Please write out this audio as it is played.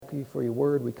thank you for your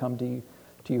word. We come to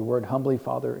your word humbly,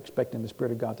 Father, expecting the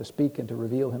Spirit of God to speak and to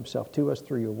reveal himself to us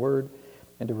through your word,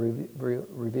 and to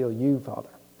reveal you,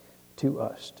 Father, to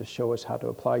us, to show us how to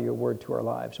apply your word to our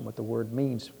lives and what the word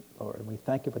means, Lord. And we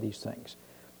thank you for these things.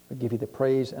 We give you the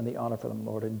praise and the honor for them,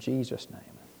 Lord, in Jesus' name.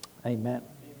 Amen.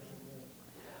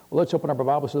 Well, let's open up our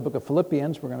Bibles to the book of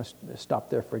Philippians. We're going to stop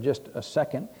there for just a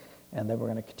second, and then we're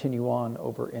going to continue on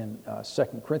over in 2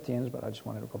 Corinthians, but I just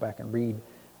wanted to go back and read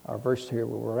our verse here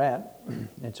where we're at.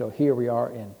 And so here we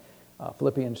are in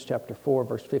Philippians chapter 4,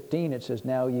 verse 15. It says,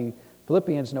 "Now you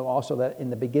Philippians know also that in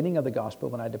the beginning of the gospel,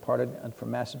 when I departed from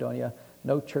Macedonia,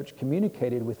 no church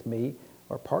communicated with me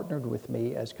or partnered with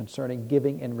me as concerning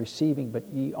giving and receiving, but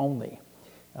ye only."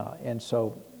 And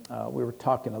so we were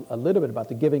talking a little bit about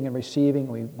the giving and receiving.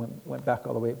 We went back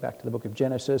all the way back to the book of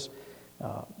Genesis,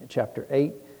 chapter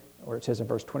 8, where it says in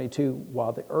verse 22,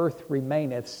 "While the earth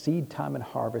remaineth, seed time and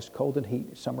harvest, cold and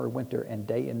heat, summer and winter, and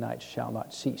day and night shall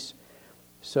not cease."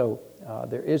 So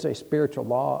there is a spiritual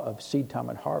law of seed time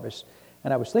and harvest.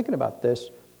 And I was thinking about this.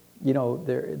 You know,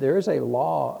 there is a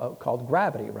law called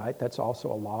gravity, right? That's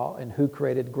also a law. And who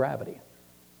created gravity?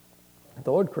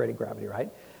 The Lord created gravity, right?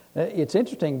 It's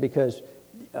interesting because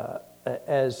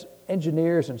as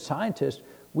engineers and scientists,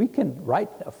 we can write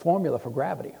a formula for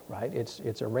gravity, right?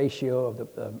 It's a ratio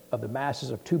of the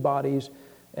masses of two bodies,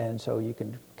 and so you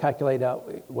can calculate out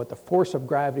what the force of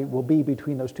gravity will be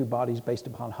between those two bodies based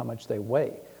upon how much they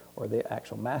weigh or the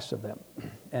actual mass of them.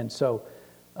 And so,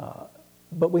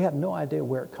 but we have no idea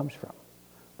where it comes from.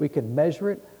 We can measure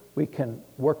it, we can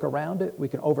work around it, we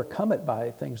can overcome it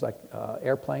by things like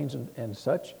airplanes and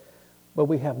such, but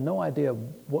we have no idea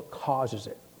what causes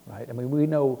it, right? I mean, we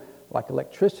know like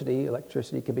electricity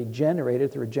can be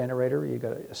generated through a generator. You've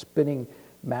got a spinning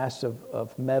mass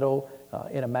of metal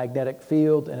in a magnetic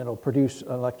field, and it'll produce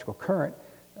an electrical current.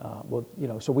 Well, you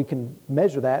know, so we can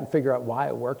measure that and figure out why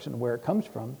it works and where it comes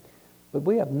from. But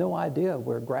we have no idea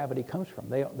where gravity comes from.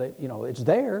 They you know, it's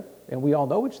there, and we all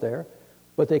know it's there.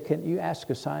 But you ask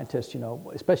a scientist, you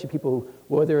know, especially people who,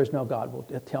 well, there is no God, will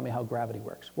tell me how gravity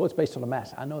works. Well, it's based on the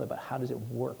mass. I know that, but how does it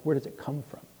work? Where does it come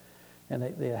from? And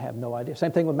they have no idea.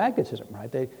 Same thing with magnetism, right?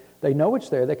 They know it's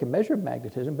there. They can measure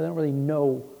magnetism, but they don't really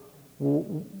know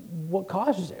what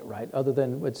causes it, right? Other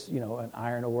than it's, you know, an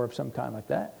iron ore of some kind like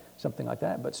that, something like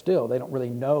that. But still, they don't really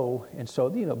know. And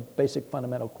so, you know, basic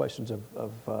fundamental questions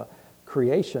of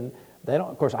creation, they don't.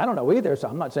 Of course, I don't know either. So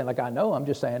I'm not saying like I know. I'm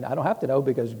just saying I don't have to know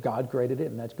because God created it,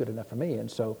 and that's good enough for me. And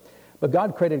so, but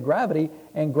God created gravity,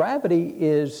 and gravity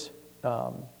is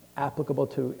applicable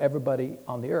to everybody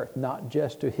on the earth, not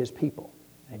just to his people.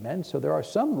 Amen. So there are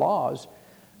some laws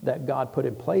that God put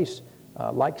in place,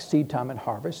 like seed time and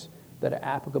harvest, that are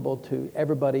applicable to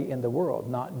everybody in the world,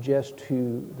 not just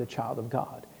to the child of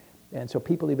God. And so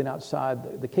people even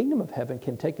outside the kingdom of heaven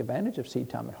can take advantage of seed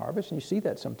time and harvest. And you see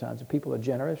that sometimes. If people are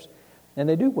generous and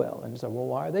they do well. And so, well,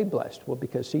 why are they blessed? Well,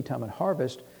 because seed time and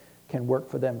harvest can work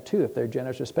for them too if they're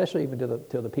generous, especially even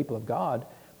to the people of God.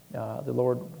 The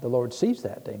Lord sees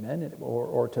that, amen,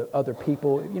 or to other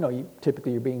people. You know,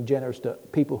 typically you're being generous to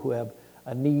people who have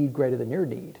a need greater than your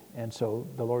need, and so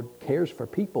the Lord cares for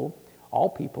people, all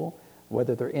people,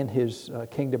 whether they're in His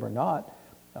kingdom or not.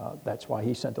 That's why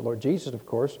He sent the Lord Jesus, of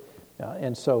course,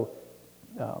 and so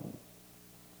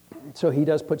He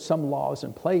does put some laws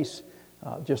in place,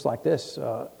 just like this: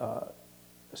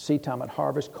 seed time and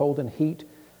harvest, cold and heat.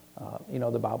 You know,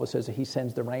 the Bible says that He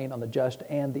sends the rain on the just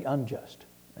and the unjust.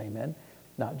 Amen.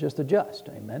 Not just the just.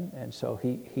 Amen. And so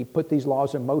he put these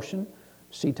laws in motion: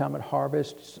 seed time and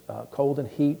harvest, cold and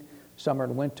heat, summer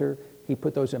and winter. He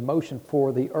put those in motion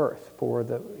for the earth, for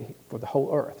the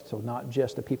whole earth. So not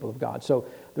just the people of God. So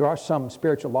there are some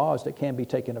spiritual laws that can be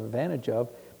taken advantage of,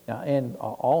 and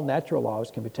all natural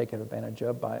laws can be taken advantage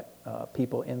of by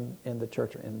people in the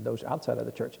church or in those outside of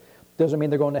the church. Doesn't mean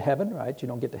they're going to heaven, right? You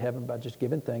don't get to heaven by just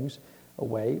giving things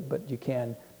away, but you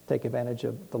can take advantage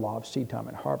of the law of seed time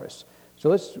and harvest. So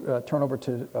let's turn over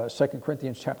to 2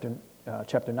 Corinthians chapter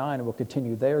 9, and we'll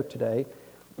continue there today.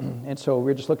 And so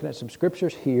we're just looking at some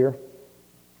scriptures here,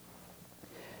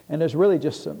 and there's really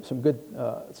just some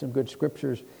good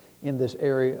scriptures in this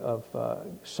area of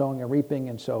sowing and reaping.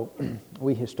 And so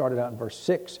we have started out in verse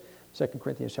 6, 2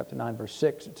 Corinthians chapter 9, verse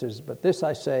 6. It says, "But this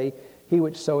I say, he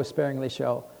which soweth sparingly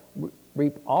shall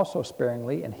reap also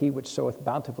sparingly, and he which soweth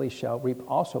bountifully shall reap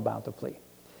also bountifully."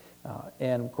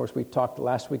 And of course, we talked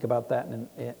last week about that,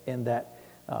 in that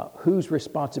whose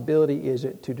responsibility is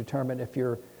it to determine if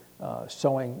you're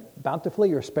sowing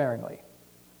bountifully or sparingly?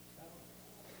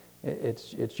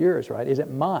 It's yours, right? Is it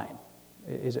mine?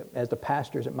 Is it, as the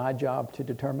pastor, is it my job to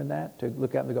determine that? To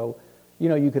look at them and go, you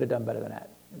know, you could have done better than that.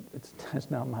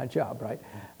 That's not my job, right?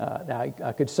 Now,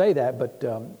 I could say that, but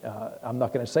I'm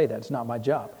not going to say that. It's not my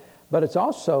job. But it's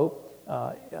also,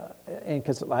 and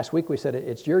because last week we said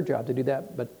it's your job to do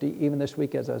that, but even this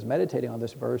week as I was meditating on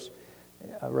this verse,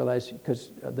 I realized,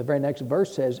 because the very next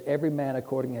verse says, every man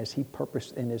according as he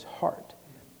purposed in his heart,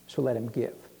 so let him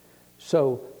give.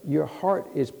 So your heart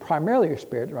is primarily your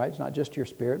spirit, right? It's not just your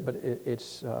spirit, but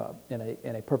it's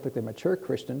in a perfectly mature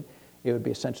Christian, it would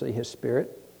be essentially his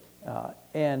spirit.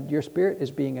 And your spirit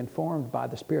is being informed by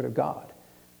the Spirit of God.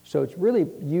 So it's really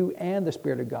you and the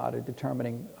Spirit of God are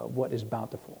determining what is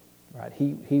bountiful, right?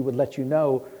 He would let you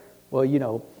know, well,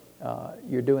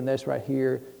 you're doing this right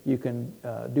here. You can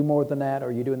do more than that,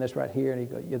 or you're doing this right here, and you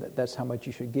go, yeah, that's how much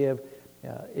you should give.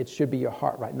 It should be your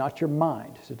heart, right? Not your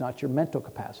mind. It's not your mental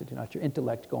capacity, not your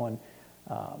intellect going,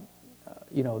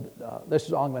 this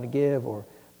is all I'm going to give. Or,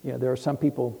 there are some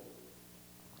people,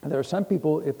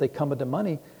 if they come into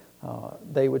money,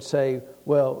 they would say,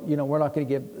 well, we're not going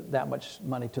to give that much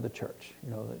money to the church.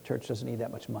 The church doesn't need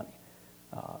that much money.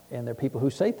 And there are people who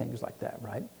say things like that,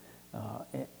 right?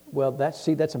 Well, that's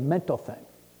a mental thing.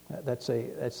 That's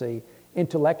a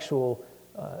intellectual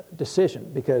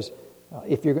decision, because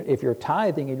if you're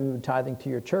tithing and you're tithing to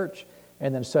your church,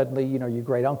 and then suddenly your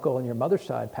great uncle on your mother's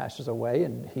side passes away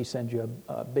and he sends you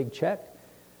a big check,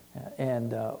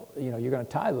 and you're going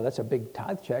to tithe. Well, that's a big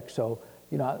tithe check, so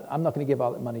I'm not going to give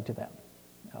all that money to them.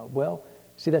 Well,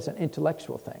 see, that's an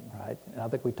intellectual thing, right? And I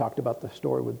think we talked about the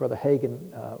story with Brother Hagin,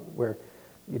 where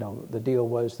the deal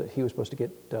was that he was supposed to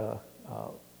get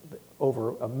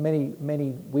over many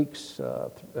weeks,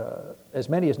 as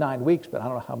many as 9 weeks, but I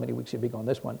don't know how many weeks he'd be going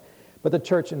this one. But the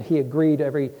church, and he agreed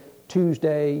every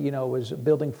Tuesday, was a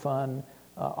building fund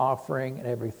offering, and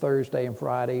every Thursday and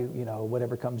Friday,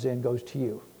 whatever comes in goes to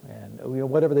you, and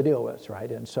whatever the deal was,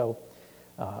 right? And so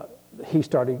they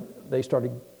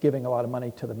started giving a lot of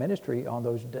money to the ministry on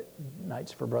those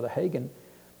nights for Brother Hagin,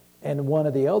 and one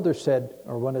of the elders said,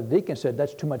 or one of the deacons said,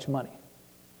 that's too much money.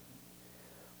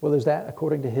 Well, is that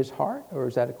according to his heart, or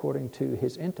is that according to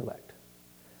his intellect?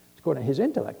 It's according to his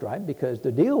intellect, right? Because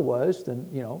the deal was,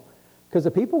 because the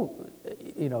people,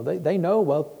 they know,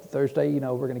 well, Thursday,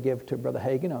 we're going to give to Brother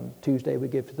Hagin. On Tuesday, we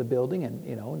give to the building,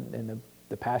 and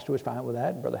the pastor was fine with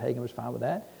that, and Brother Hagin was fine with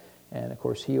that. And, of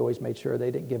course, he always made sure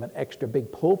they didn't give an extra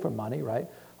big pull for money, right?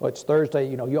 Oh, it's Thursday,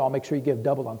 you all make sure you give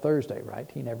double on Thursday, right?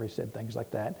 He never said things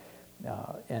like that.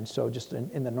 And so just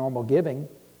in the normal giving,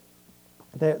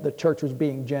 the church was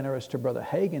being generous to Brother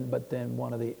Hagin, but then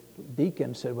one of the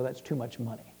deacons said, well, that's too much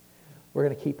money. We're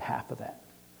going to keep half of that.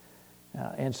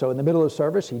 And so in the middle of the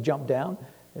service, he jumped down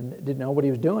and didn't know what he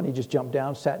was doing. He just jumped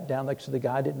down, sat down next to the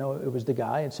guy, didn't know it was the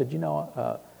guy, and said,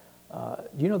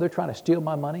 they're trying to steal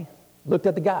my money? Looked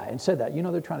at the guy and said that,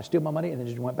 they're trying to steal my money, and then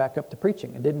just went back up to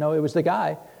preaching and didn't know it was the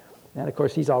guy. And, of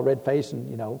course, he's all red-faced,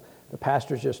 and, the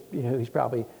pastor's just, he's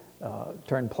probably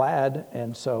turned plaid,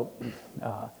 and so...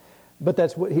 but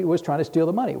that's what he was trying to steal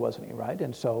the money, wasn't he, right?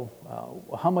 And so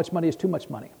how much money is too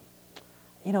much money?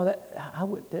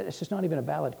 It's just not even a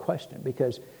valid question,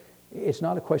 because it's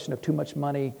not a question of too much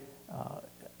money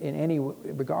in any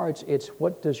regards. It's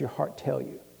what does your heart tell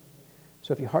you?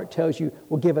 So if your heart tells you,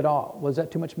 well, give it all, well, is that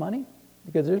too much money?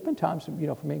 Because there's been times, for me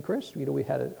and Chris, we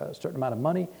had a certain amount of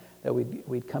money that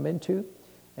we'd come into,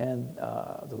 and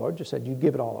the Lord just said, you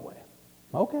give it all away.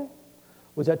 Okay.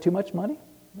 Was that too much money?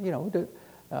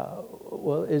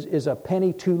 Well, is a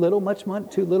penny too little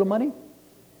money?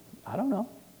 I don't know.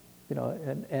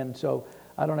 And so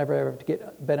I don't ever have to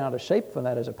get bent out of shape from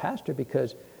that as a pastor,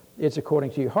 because it's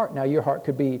according to your heart. Now, your heart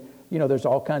could be, there's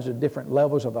all kinds of different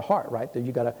levels of the heart, right?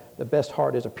 The best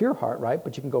heart is a pure heart, right?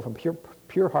 But you can go from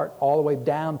pure heart all the way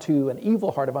down to an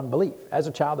evil heart of unbelief as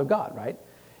a child of God, right?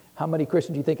 How many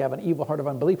Christians do you think have an evil heart of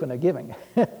unbelief when they're giving?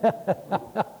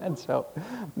 And so,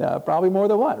 probably more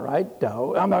than one, right?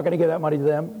 No, I'm not going to give that money to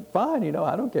them. Fine,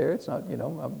 I don't care. It's not,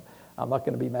 I'm not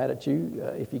going to be mad at you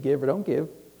if you give or don't give.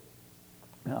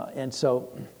 And so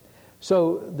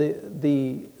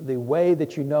the way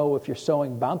that you know if you're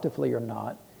sowing bountifully or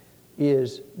not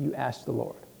is you ask the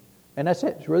Lord, and that's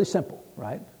it. It's really simple,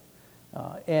 right?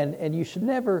 And you should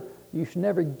never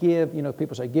give.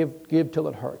 People say give till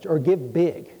it hurts, or give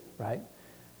big, right?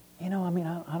 I don't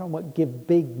know what give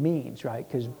big means, right?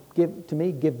 Because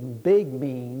give big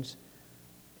means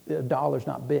a dollar's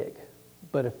not big.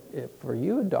 But if for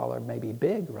you a dollar may be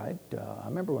big, right? I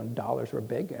remember when dollars were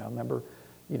big. I remember,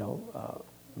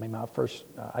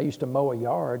 I used to mow a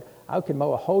yard. I could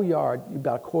mow a whole yard,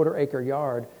 about a quarter-acre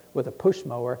yard, with a push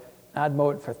mower. I'd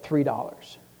mow it for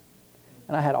 $3.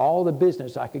 And I had all the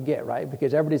business I could get, right?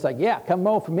 Because everybody's like, yeah, come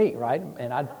mow for me, right?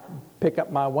 And I'd pick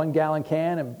up my 1-gallon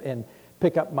can and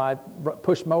pick up my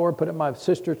push mower, put it in my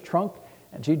sister's trunk,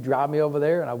 and she'd drive me over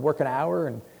there, and I'd work an hour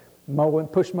and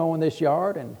push mowing this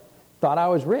yard, and thought I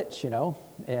was rich,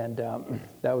 and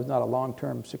that was not a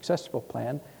long-term successful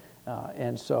plan,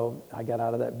 and so I got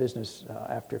out of that business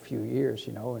after a few years,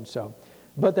 and so,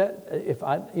 but that if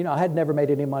I had never made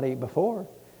any money before,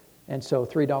 and so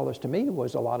 $3 to me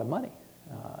was a lot of money,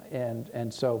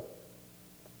 and so,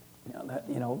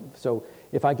 so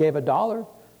if I gave $1,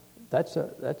 that's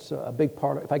a big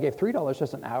part. If I gave $3,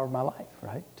 that's an hour of my life,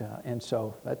 right? And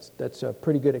so that's a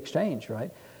pretty good exchange,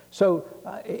 right? So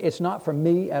it's not for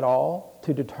me at all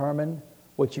to determine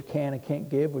what you can and can't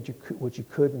give, what you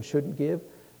could and shouldn't give,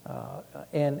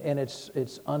 and it's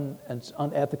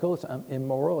unethical, it's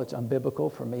immoral, it's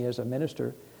unbiblical for me as a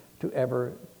minister to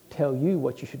ever tell you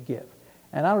what you should give.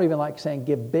 And I don't even like saying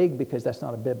give big because that's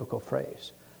not a biblical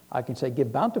phrase. I can say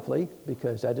give bountifully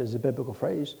because that is a biblical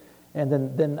phrase, and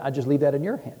then I just leave that in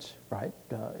your hands, right?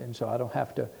 And so I don't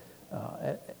have to.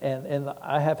 And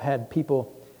I have had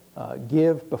people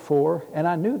give before, and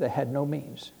I knew they had no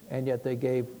means, and yet they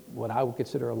gave what I would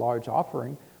consider a large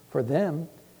offering for them,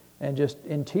 and just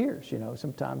in tears.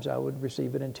 Sometimes I would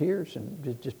receive it in tears,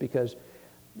 and just because,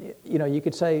 you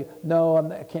could say no,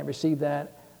 I can't receive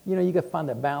that. You got to find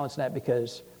that balance in that,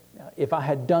 because if I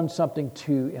had done something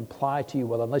to imply to you,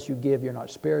 well, unless you give, you're not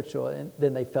spiritual, and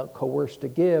then they felt coerced to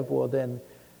give, well, then,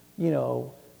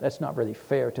 that's not really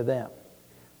fair to them.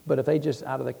 But if they just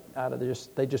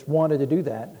they just wanted to do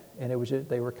that, and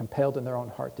they were compelled in their own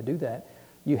heart to do that,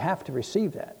 you have to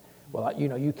receive that. Well,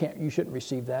 you shouldn't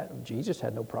receive that. Jesus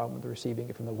had no problem with receiving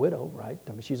it from the widow, right?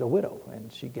 I mean, she's a widow,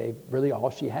 and she gave really all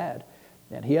she had,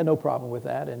 and he had no problem with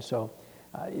that. And so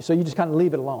you just kind of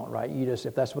leave it alone, right?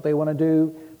 If that's what they want to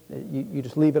do, you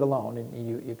just leave it alone,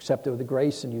 and you accept it with the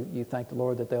grace, and you thank the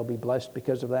Lord that they'll be blessed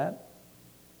because of that.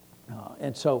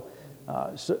 So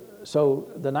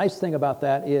the nice thing about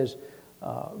that is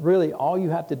really all you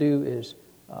have to do is,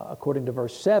 according to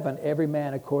verse 7, every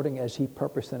man according as he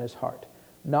purposed in his heart,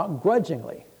 not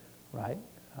grudgingly, right?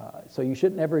 So you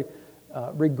shouldn't ever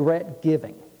regret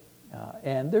giving.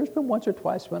 And there's been once or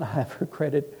twice when I've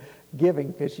regretted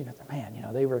giving because,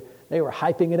 they were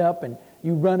hyping it up, and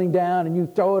you running down and you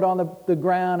throw it on the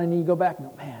ground, and you go back and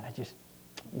go, man,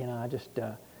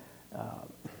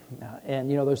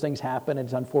 and those things happen, and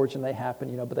it's unfortunate they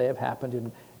happen, but they have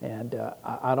happened, and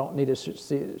I don't need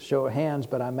to show of hands,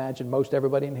 but I imagine most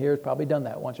everybody in here has probably done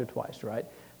that once or twice, right?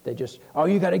 They just,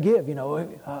 you got to give,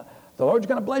 the Lord's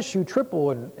going to bless you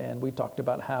triple, and we talked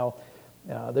about how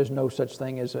there's no such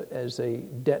thing as a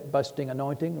debt-busting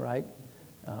anointing, right?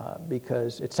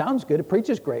 Because it sounds good, it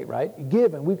preaches great, right?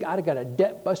 Give, and we've got a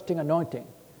debt-busting anointing.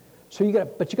 So you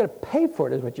got to pay for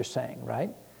it, is what you're saying, right?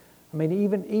 I mean,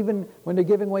 even when they're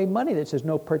giving away money, that says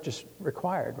no purchase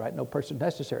required, right? No purchase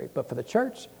necessary. But for the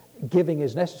church, giving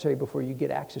is necessary before you get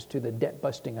access to the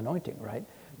debt-busting anointing, right?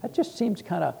 That just seems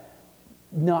kind of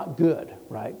not good,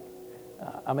 right?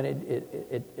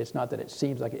 It's not that it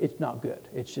seems like it's not good.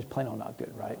 It's just plain old not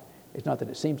good, right? It's not that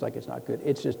it seems like it's not good.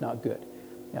 It's just not good.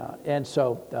 And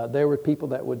so there were people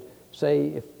that would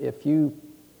say, if you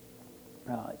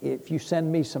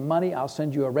send me some money, I'll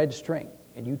send you a red string.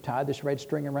 And you tie this red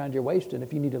string around your waist, and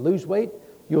if you need to lose weight,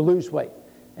 you'll lose weight.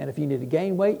 And if you need to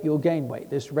gain weight, you'll gain weight.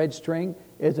 This red string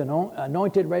is an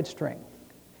anointed red string.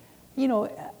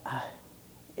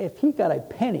 If he got a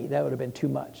penny, that would have been too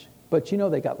much. But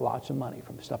they got lots of money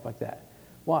from stuff like that.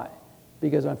 Why?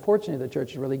 Because unfortunately the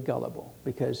church is really gullible,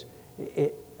 because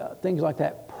things like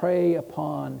that prey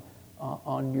upon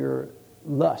on your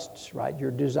lusts, right?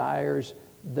 Your desires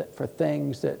for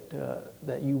things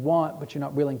that you want, but you're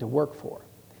not willing to work for.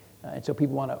 And so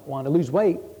people want to lose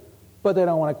weight, but they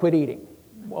don't want to quit eating.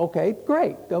 Okay,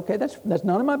 great. Okay, that's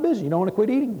none of my business. You don't want to quit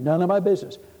eating? None of my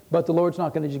business. But the Lord's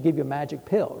not going to just give you a magic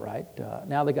pill, right?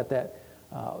 Now they got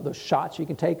those shots you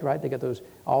can take, right? They got those.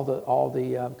 All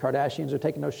the Kardashians are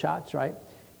taking those shots, right?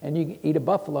 And you can eat a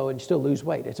buffalo and still lose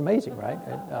weight. It's amazing, right?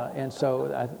 And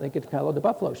so I think it's kind of the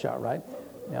buffalo shot, right?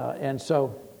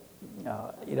 So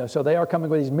they are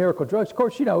coming with these miracle drugs. Of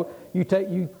course, you get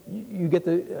you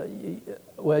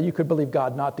could believe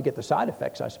God not to get the side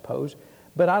effects, I suppose.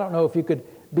 But I don't know if you could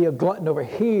be a glutton over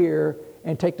here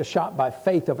and take the shot by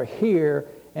faith over here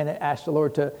and ask the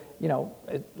Lord to,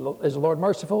 is the Lord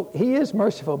merciful? He is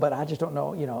merciful, but I just don't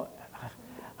know,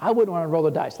 I wouldn't want to roll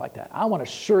the dice like that. I want a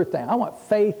sure thing. I want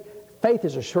faith. Faith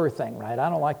is a sure thing, right? I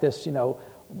don't like this,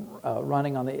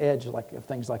 running on the edge of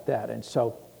things like that. And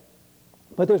so,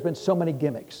 but there's been so many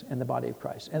gimmicks in the body of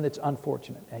Christ, and it's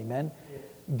unfortunate. Amen. Yes.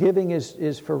 Giving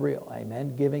is for real.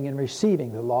 Amen. Giving and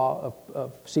receiving, the law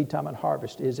of seed time and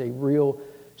harvest, is a real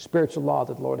spiritual law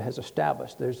that the Lord has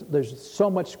established. There's so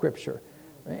much Scripture.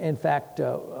 In fact,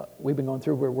 we've been going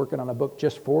through, we're working on a book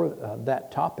just for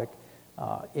that topic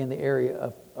in the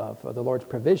area of the Lord's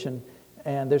provision.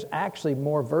 And there's actually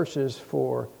more verses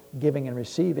for giving and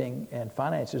receiving and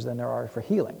finances than there are for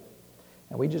healing.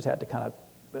 And we just had to kind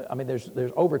of, I mean, there's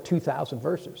over 2,000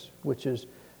 verses, which is,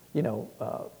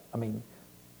 I mean,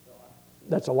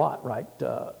 that's a lot, right?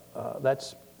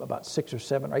 That's about 6 or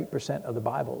 7 or 8% of the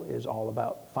Bible is all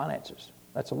about finances.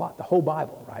 That's a lot. The whole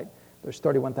Bible, right? There's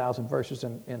 31,000 verses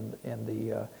in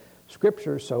the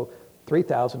Scriptures, so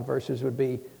 3,000 verses would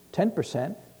be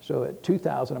 10%. So at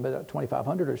 2,000, about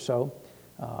 2,500 or so,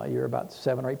 you're about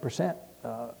 7 or 8%.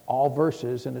 All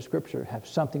verses in the Scripture have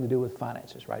something to do with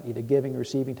finances, right? Either giving,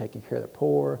 receiving, taking care of the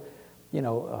poor,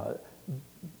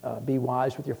 be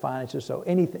wise with your finances. So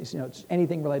anything,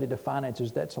 anything related to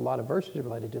finances, that's a lot of verses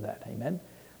related to that. Amen.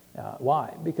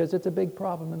 Why? Because it's a big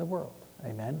problem in the world.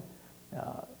 Amen.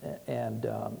 And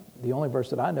the only verse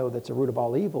that I know that's the root of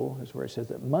all evil is where it says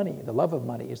that money, the love of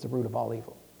money, is the root of all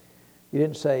evil. You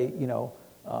didn't say,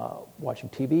 watching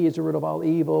TV is the root of all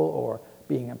evil, or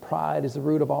being in pride is the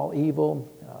root of all evil.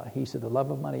 He said the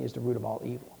love of money is the root of all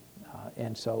evil.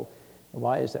 And so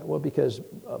why is that? Well, because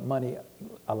money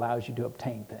allows you to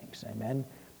obtain things. Amen.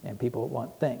 And people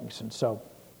want things. And so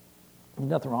there's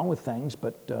nothing wrong with things,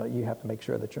 but you have to make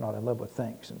sure that you're not in love with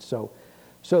things. And so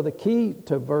the key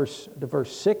to verse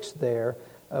 6 there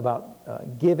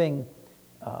about giving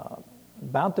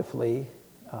bountifully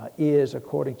is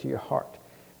according to your heart.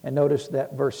 And notice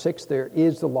that verse 6 there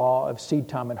is the law of seed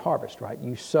time and harvest, right?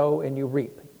 You sow and you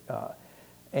reap.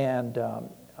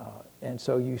 And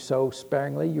so you sow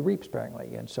sparingly, you reap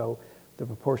sparingly. And so the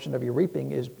proportion of your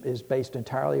reaping is based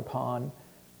entirely upon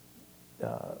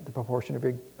the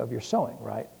proportion of your sowing,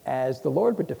 right? As the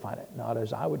Lord would define it, not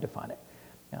as I would define it.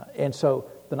 And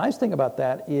so the nice thing about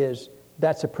that is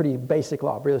that's a pretty basic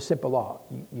law, really simple law.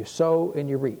 You sow and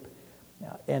you reap.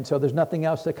 And so there's nothing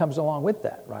else that comes along with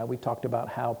that, right? We talked about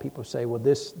how people say, well,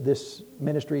 this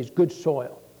ministry is good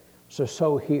soil, so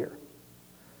sow here.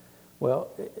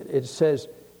 Well, it says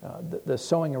the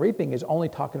sowing and reaping is only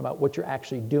talking about what you're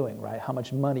actually doing, right? How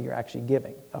much money you're actually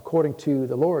giving, according to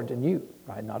the Lord and you,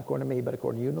 right? Not according to me, but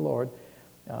according to you and the Lord.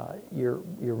 Your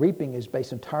reaping is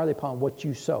based entirely upon what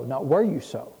you sow, not where you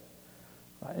sow.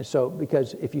 Right? And so,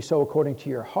 because if you sow according to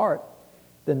your heart,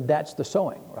 then that's the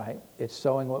sowing, right? It's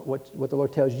sowing what the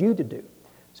Lord tells you to do.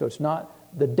 So it's not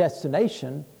the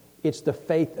destination, it's the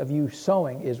faith of you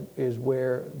sowing is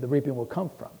where the reaping will come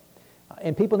from.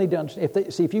 And people need to understand,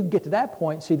 if you get to that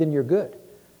point, then you're good.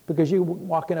 Because you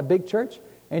walk in a big church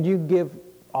and you give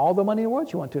all the money in the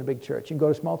world you want to in a big church. You can go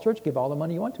to a small church, give all the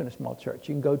money you want to in a small church.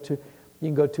 You can go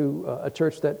to a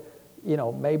church that,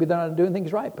 maybe they're not doing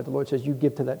things right, but the Lord says you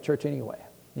give to that church anyway.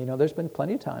 There's been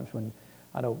plenty of times when,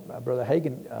 I know Brother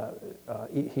Hagin,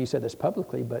 he said this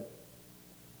publicly, but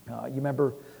you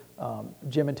remember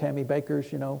Jim and Tammy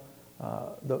Bakers,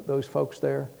 those folks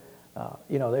there?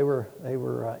 They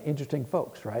were interesting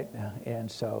folks, right? And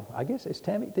so I guess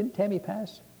didn't Tammy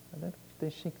pass?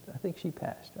 I think she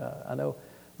passed. I know,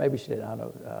 maybe she did. I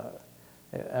don't know.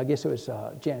 I guess it was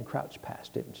Jan Crouch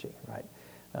passed, didn't she? Right?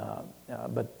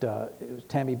 But it was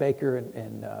Tammy Baker,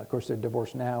 and of course they're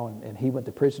divorced now, and he went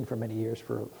to prison for many years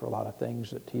for a lot of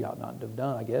things that he ought not to have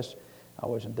done, I guess. I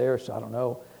wasn't there, so I don't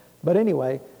know. But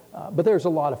anyway, but there's a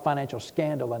lot of financial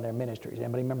scandal in their ministries.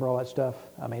 Anybody remember all that stuff?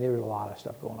 I mean, there was a lot of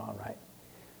stuff going on, right?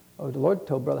 Oh, the Lord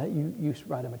told Brother, hey, you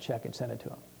write him a check and send it to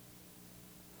him.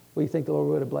 Well, you think the Lord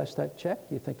would have blessed that check?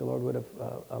 You think the Lord would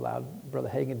have allowed Brother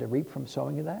Hagin to reap from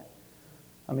sowing of that?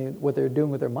 I mean, what they're doing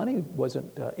with their money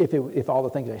wasn't, if all the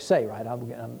things they say, right?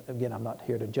 I'm not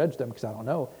here to judge them because I don't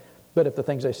know. But if the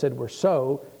things they said were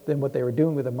so, then what they were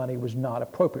doing with the money was not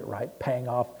appropriate, right? Paying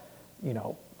off,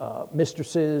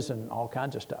 mistresses and all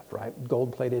kinds of stuff, right?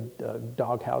 Gold-plated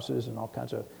dog houses and all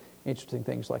kinds of interesting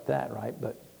things like that, right?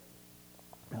 But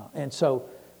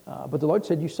the Lord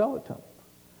said you sow it to him.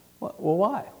 Well,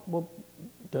 why? Well,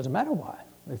 it doesn't matter why.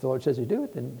 If the Lord says you do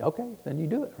it, then okay, then you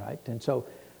do it, right? And so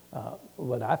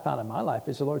what I found in my life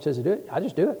is the Lord says to do it, I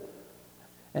just do it.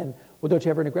 And well, don't you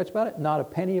have any regrets about it? Not a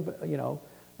penny of,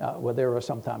 well, there were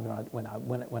some times when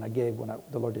I gave when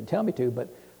the Lord didn't tell me to, but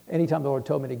anytime the Lord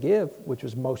told me to give, which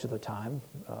was most of the time,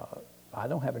 I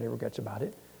don't have any regrets about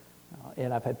it.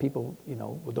 And I've had people,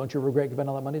 well, don't you regret giving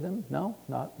all that money to them? No,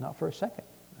 not for a second.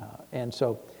 And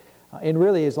so, and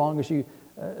really, as long as you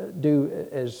do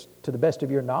as to the best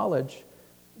of your knowledge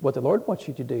what the Lord wants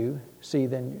you to do,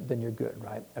 then you're good,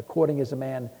 right? According as a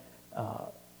man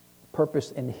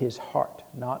purpose in his heart,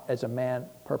 not as a man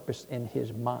purpose in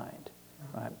his mind,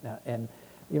 right? And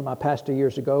my pastor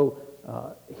years ago,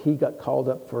 he got called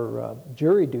up for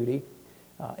jury duty.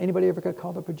 Anybody ever got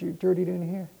called up for jury duty in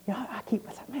here? Yeah, I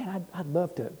thought, man, I'd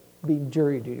love to be in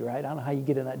jury duty, right? I don't know how you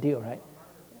get in that deal, right?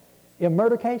 In a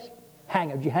murder case? Hang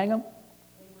him. Did you hang him?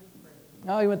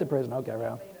 Oh, he went to prison. Okay,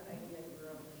 well.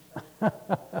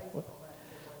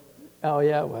 Oh,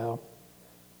 yeah, well.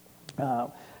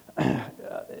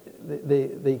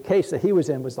 The case that he was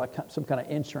in was like some kind of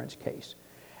insurance case.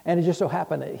 And it just so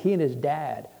happened that he and his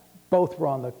dad both were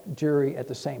on the jury at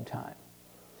the same time.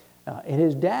 And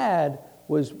his dad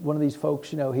was one of these folks,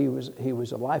 he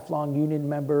was a lifelong union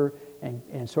member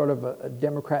and sort of a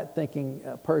Democrat thinking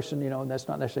person, and that's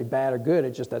not necessarily bad or good,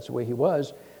 it's just that's the way he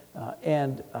was.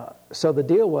 So the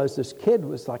deal was this kid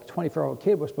was like a 24-year-old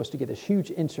kid was supposed to get this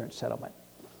huge insurance settlement.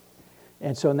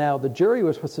 And so now the jury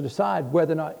was supposed to decide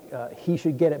whether or not he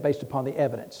should get it based upon the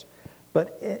evidence.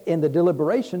 But in the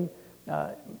deliberation,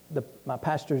 my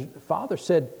pastor's father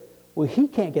said, well, he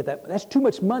can't get that. That's too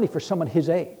much money for someone his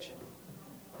age.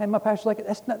 And my pastor's like,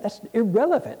 that's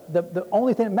irrelevant. The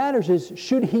only thing that matters is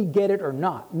should he get it or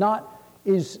not. Not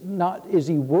is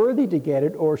he worthy to get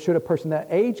it, or should a person that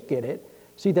age get it.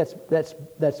 See, that's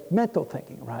mental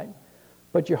thinking, right?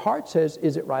 But your heart says,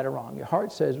 is it right or wrong? Your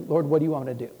heart says, Lord, what do you want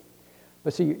me to do?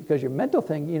 But see, because your mental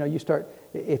thing, you start,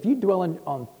 if you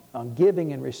dwell on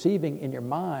giving and receiving in your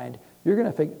mind, you're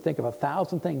going to think of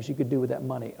 1,000 things you could do with that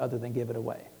money other than give it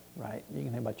away, right? You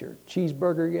can think about your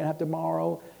cheeseburger you're going to have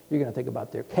tomorrow. You're going to think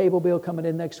about their cable bill coming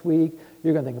in next week.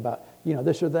 You're going to think about,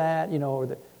 this or that,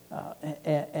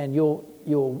 and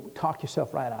you'll talk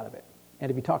yourself right out of it. And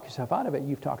if you talk yourself out of it,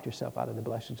 you've talked yourself out of the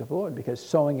blessings of the Lord, because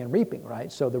sowing and reaping,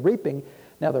 right? So the reaping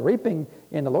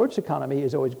in the Lord's economy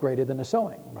is always greater than the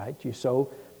sowing, right? You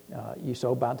sow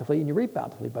bountifully and you reap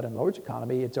bountifully, but in the Lord's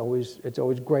economy, it's always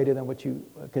greater than what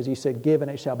because he said, give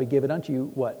and it shall be given unto you,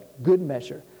 what? Good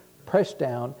measure, pressed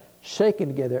down, shaken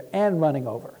together, and running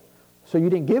over. So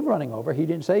you didn't give running over. He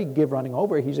didn't say give running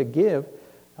over. He said give,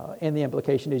 and the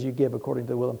implication is you give according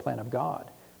to the will and plan of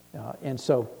God.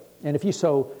 And if you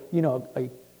sow,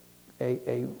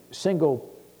 a single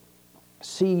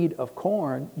seed of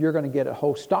corn, you're going to get a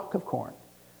whole stalk of corn.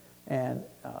 And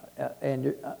out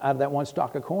of that one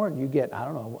stalk of corn, you get, I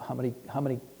don't know, how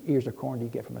many ears of corn do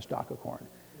you get from a stalk of corn?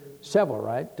 Several,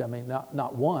 right? I mean,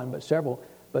 not one, but several.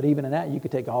 But even in that, you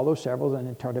could take all those several and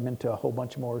then turn them into a whole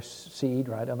bunch more seed,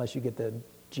 right? Unless you get the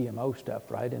GMO stuff,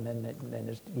 right? And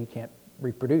then you can't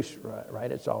reproduce,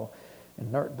 right? It's all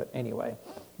inert. But anyway,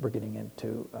 we're getting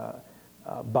into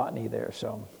botany there.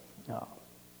 So,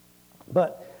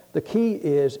 but the key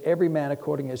is every man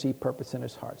according as he purposed in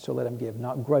his heart. So let him give,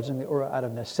 not grudgingly or out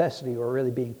of necessity or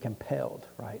really being compelled,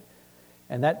 right?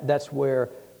 And that's where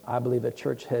I believe the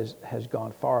church has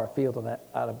gone far afield on that,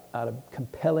 out of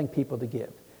compelling people to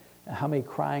give. And how many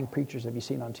crying preachers have you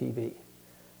seen on TV?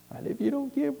 Right? If you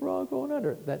don't give, we're all going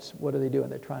under. That's what are they doing?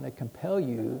 They're trying to compel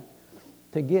you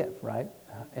to give, right?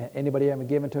 Anybody ever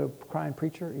given to a crying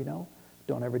preacher?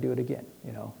 Don't ever do it again.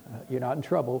 You're not in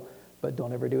trouble, but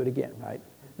don't ever do it again, right?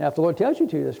 Now, if the Lord tells you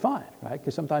to, that's fine, right?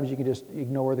 Because sometimes you can just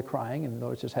ignore the crying, and the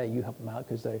Lord says, hey, you help them out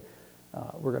because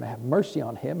we're going to have mercy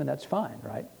on him, and that's fine,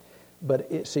 right? But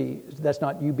that's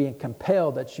not you being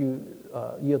compelled, that's you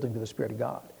yielding to the Spirit of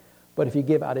God. But if you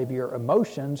give out of your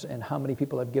emotions, and how many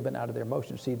people have given out of their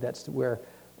emotions, see, that's where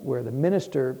the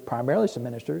minister, primarily some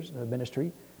ministers, the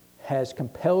ministry, has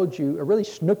compelled you, or really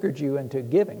snookered you into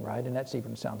giving, right? And that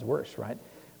even sounds worse, right?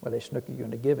 Where they snooker you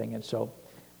into giving. And so,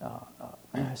 all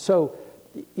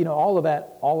of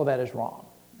that is wrong.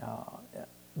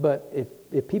 But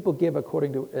if people give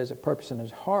according to as a purpose in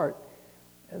his heart,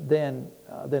 then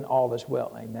all is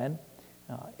well. Amen.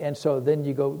 And so then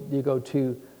you go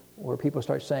to where people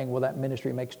start saying, well, that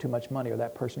ministry makes too much money, or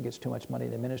that person gets too much money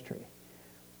in the ministry.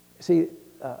 See,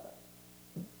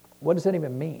 what does that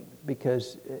even mean?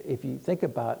 Because if you think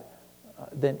about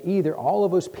then either all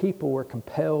of those people were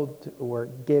compelled, were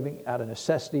giving out of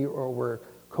necessity, or were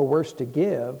coerced to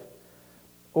give,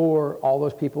 or all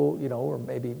those people, or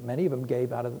maybe many of them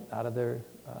gave out of their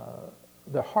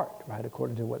heart, right,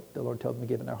 according to what the Lord told them to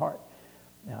give in their heart.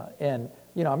 I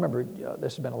remember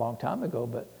this has been a long time ago,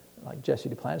 but like Jesse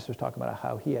Duplantis was talking about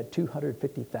how he had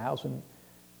 250,000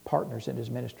 partners in his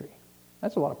ministry.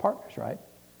 That's a lot of partners, right?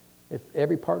 If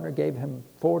every partner gave him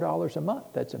 $4 a month,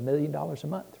 that's $1 million a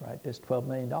month, right? That's $12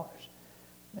 million.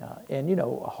 And a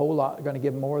whole lot are going to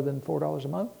give more than $4 a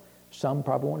month. Some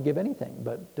probably won't give anything,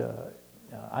 but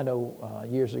I know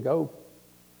years ago,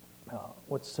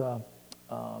 what's the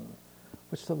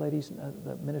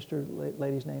minister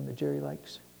lady's name that Jerry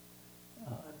likes?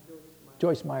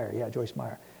 Joyce Meyer. Yeah, Joyce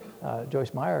Meyer.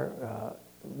 Joyce Meyer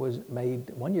was made,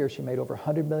 one year she made over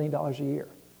 $100 million a year.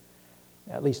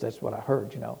 At least that's what I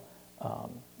heard,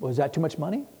 Was that too much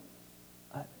money?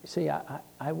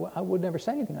 I would never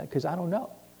say anything like that because I don't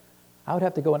know. I would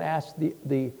have to go and ask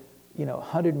the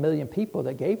 100 million people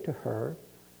that gave to her,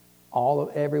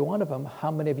 every one of them,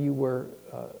 how many of you were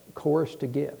coerced to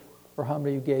give, or how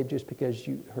many of you gave just because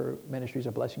her ministry is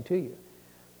a blessing to you.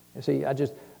 You see,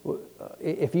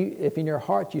 if in your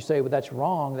heart you say, well, that's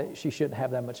wrong, that she shouldn't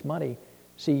have that much money,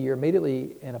 see, you're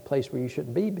immediately in a place where you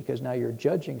shouldn't be because now you're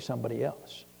judging somebody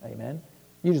else. Amen.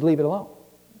 You just leave it alone.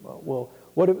 Well,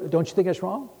 don't you think that's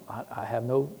wrong? I have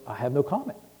no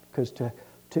comment, because to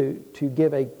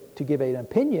give an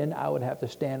opinion, I would have to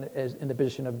stand in the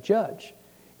position of judge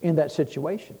in that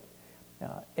situation.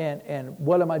 And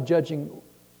what am I judging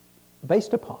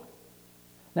based upon?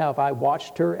 Now, if I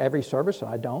watched her every service, and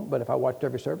I don't, but if I watched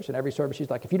every service, and every service she's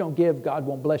like, if you don't give, God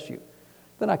won't bless you,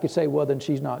 then I could say, well, then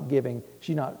she's not giving,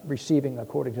 she's not receiving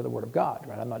according to the Word of God,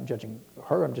 right? I'm not judging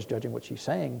her, I'm just judging what she's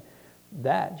saying.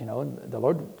 And the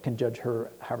Lord can judge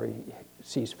her however He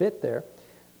sees fit there.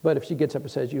 But if she gets up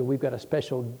and says, we've got a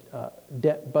special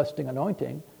debt-busting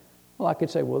anointing, well, I could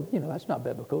say, well, that's not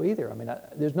biblical either. I mean,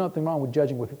 there's nothing wrong with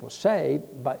judging what people say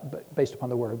but based upon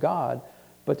the Word of God,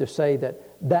 but to say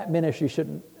that ministry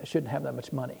shouldn't have that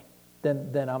much money,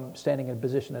 then I'm standing in a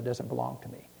position that doesn't belong to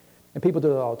me. And people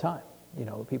do it all the time.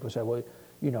 People say, well,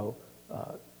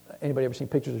 anybody ever seen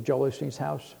pictures of Joel Osteen's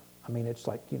house? I mean, it's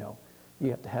like, you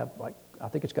have to have, like, I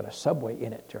think it's got a Subway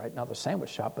in it, right? Not the sandwich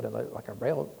shop, but like a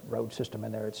railroad system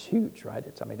in there. It's huge, right?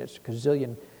 It's a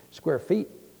gazillion square feet.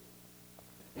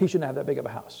 He shouldn't have that big of a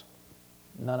house.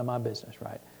 None of my business,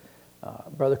 right?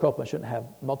 Brother Copeland shouldn't have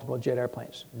multiple jet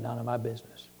airplanes. None of my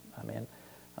business.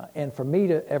 And for me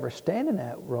to ever stand in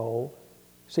that role,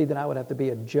 see, then I would have to be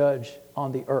a judge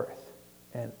on the earth.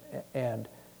 And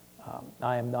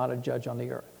I am not a judge on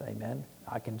the earth. Amen.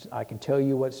 I can tell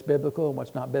you what's biblical and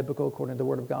what's not biblical according to the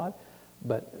Word of God,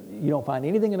 but you don't find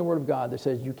anything in the Word of God that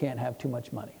says you can't have too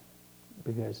much money,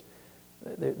 because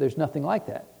there's nothing like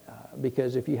that.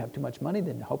 Because if you have too much money,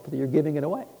 then hopefully you're giving it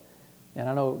away. And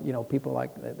I know, people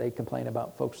they complain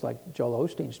about folks like Joel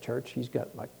Osteen's church. He's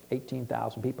got like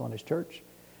 18,000 people in his church,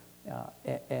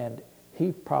 and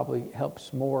he probably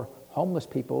helps more homeless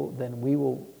people than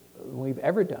we've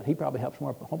ever done. He probably helps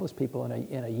more homeless people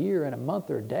in a year, in a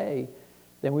month, or a day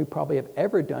than we probably have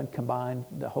ever done combined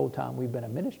the whole time we've been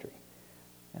in ministry.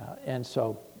 And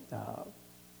so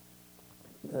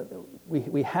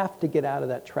we have to get out of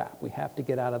that trap. We have to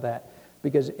get out of that,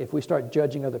 because if we start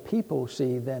judging other people,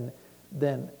 see, then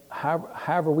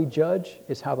however we judge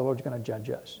is how the Lord's going to judge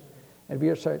us. And if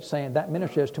you start saying that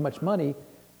ministry has too much money,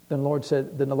 then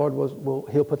the Lord will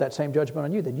He'll put that same judgment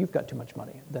on you. Then you've got too much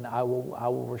money. Then I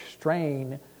will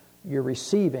restrain your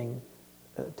receiving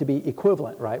to be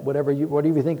equivalent, right? Whatever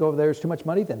you think over there is too much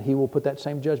money, then He will put that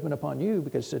same judgment upon you,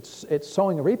 because it's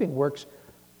sowing and reaping works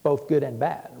both good and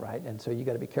bad, right? And so you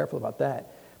got to be careful about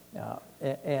that.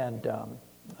 And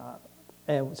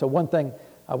so one thing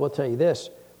I will tell you this,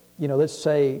 let's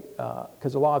say,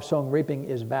 because the law of sowing and reaping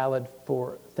is valid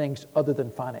for things other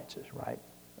than finances, right?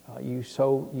 You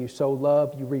sow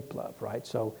love, you reap love, right?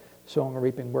 So sowing and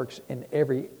reaping works in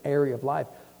every area of life.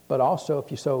 But also,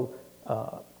 if you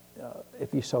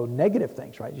sow negative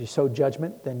things, right? You sow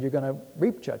judgment, then you're going to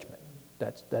reap judgment.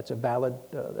 That's a valid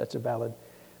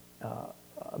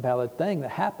thing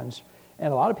that happens.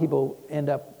 And a lot of people end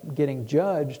up getting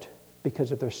judged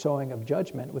because of their sowing of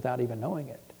judgment without even knowing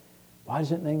it. Why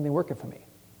isn't anything working for me?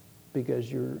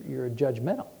 Because you're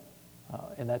judgmental,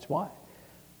 and that's why.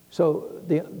 So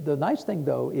the nice thing,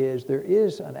 though, is there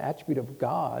is an attribute of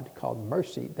God called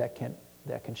mercy that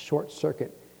can short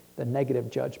circuit the negative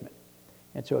judgment.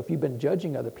 And so if you've been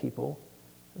judging other people,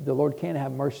 the Lord can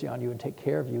have mercy on you and take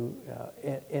care of you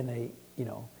in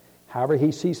however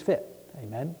He sees fit.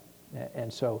 Amen.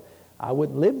 And so I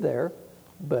wouldn't live there,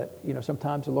 but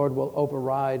sometimes the Lord will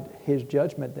override His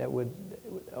judgment that would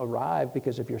arrive,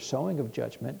 because if you're sowing of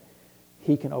judgment,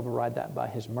 He can override that by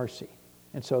His mercy.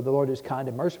 And so the Lord is kind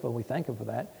and merciful, and we thank Him for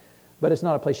that. But it's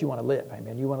not a place you want to live.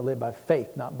 Amen. You want to live by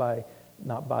faith, not by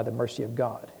the mercy of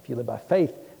God. If you live by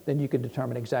faith, then you can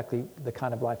determine exactly the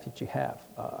kind of life that you have,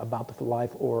 a bountiful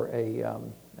life, or if you're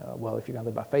going to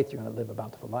live by faith, you're going to live a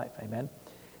bountiful life. Amen.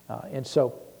 And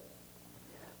so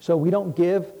we don't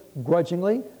give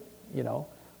grudgingly,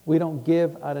 We don't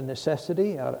give out of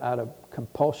necessity, out of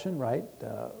compulsion, right,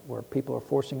 where people are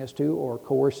forcing us to or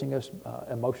coercing us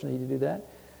emotionally to do that.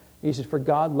 He says, for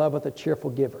God loveth a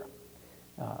cheerful giver.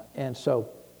 And so,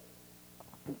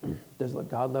 does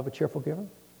God love a cheerful giver?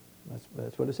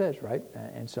 That's what it says, right?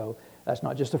 And so that's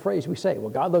not just a phrase we say.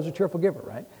 Well, God loves a cheerful giver,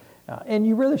 right? And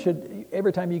you really should,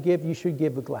 every time you give, you should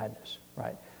give with gladness,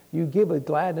 right? You give with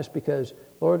gladness because,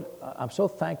 Lord, I'm so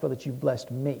thankful that you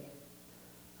blessed me.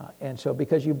 And so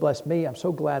because you blessed me, I'm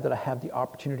so glad that I have the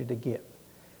opportunity to give.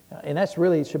 And that's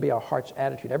really should be our heart's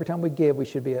attitude. Every time we give, we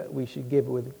should give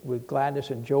with gladness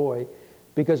and joy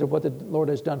because of what the Lord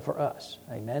has done for us.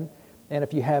 Amen. And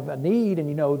if you have a need, and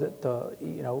you know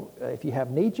that if you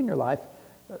have needs in your life,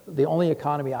 the only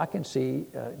economy I can see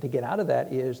to get out of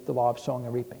that is the law of sowing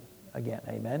and reaping. Again,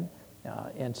 amen.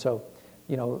 And so,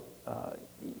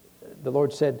 the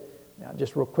Lord said,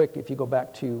 just real quick, if you go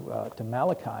back to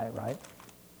Malachi, right?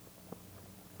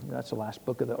 That's the last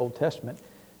book of the Old Testament.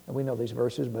 And we know these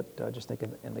verses, but just think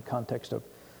in the context of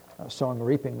sowing and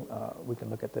reaping, we can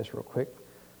look at this real quick.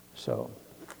 So,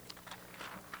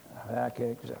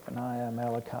 Habakkuk, Zephaniah,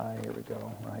 Malachi, here we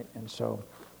go, right? And so,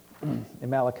 in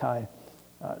Malachi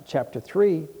chapter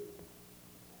 3,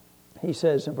 he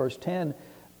says in verse 10,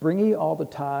 "Bring ye all the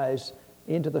tithes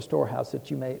into the storehouse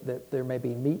that there may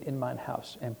be meat in mine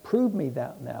house, and prove me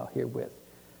that now herewith."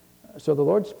 So the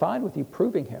Lord's fine with you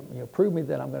proving him. Prove me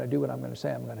that I'm going to do what I'm going to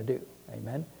say I'm going to do.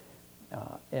 Amen.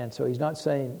 And so he's not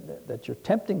saying that you're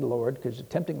tempting the Lord, because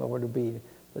tempting the Lord would be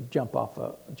to jump off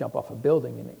a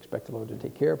building and expect the Lord to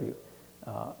take care of you.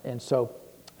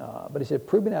 But he said,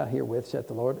 "Prove me now herewith, saith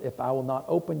the Lord, if I will not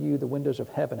open you the windows of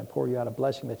heaven and pour you out a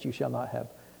blessing that you shall not have,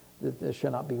 that there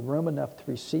shall not be room enough to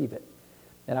receive it.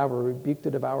 And I will rebuke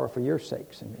the devourer for your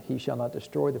sakes, and he shall not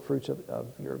destroy the fruits of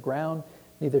your ground,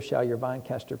 neither shall your vine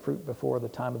cast her fruit before the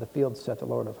time of the field, saith the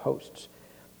Lord of hosts."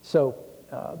 So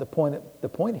the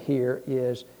point here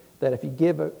is that if you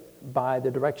give by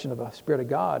the direction of the Spirit of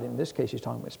God, in this case he's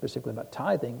talking specifically about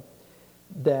tithing,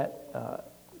 that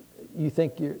you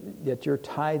think that your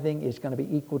tithing is going to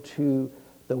be equal to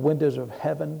the windows of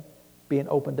heaven being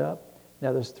opened up.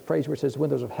 Now this phrase where it says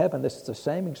windows of heaven, this is the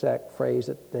same exact phrase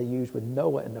that they used with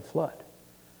Noah in the flood.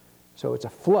 So it's a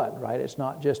flood, right? It's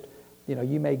not just,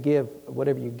 you may give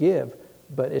whatever you give,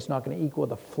 but it's not going to equal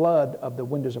the flood of the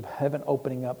windows of heaven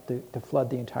opening up to flood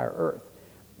the entire earth.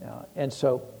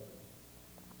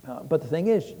 But the thing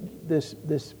is,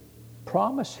 this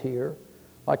promise here,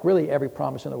 like really every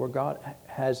promise in the Word of God,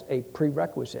 has a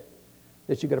prerequisite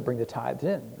that you've got to bring the tithes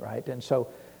in, right? And so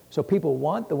people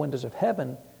want the windows of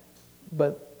heaven,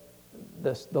 but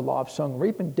the law of sowing and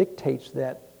reaping dictates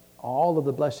that all of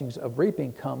the blessings of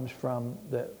reaping comes from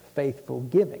the faithful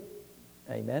giving.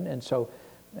 Amen? And so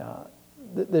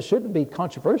this shouldn't be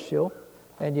controversial,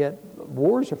 and yet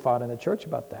wars are fought in the church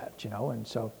about that, And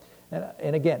so,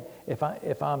 and again, if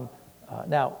I'm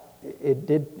now, it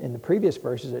did in the previous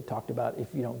verses, it talked about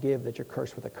if you don't give, that you're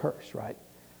cursed with a curse, right?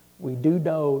 We do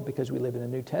know, because we live in the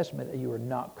New Testament, that you are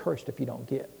not cursed if you don't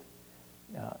give.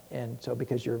 And so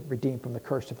because you're redeemed from the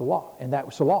curse of the law. And that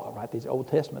was the law, right? The Old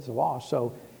Testament's the law.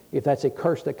 So if that's a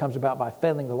curse that comes about by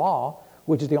failing the law,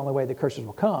 which is the only way the curses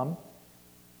will come,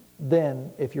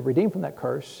 then if you're redeemed from that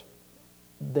curse,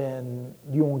 then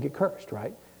you won't get cursed,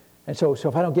 right? And so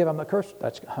if I don't give, I'm not cursed.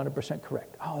 That's 100%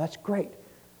 correct. Oh, that's great.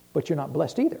 But you're not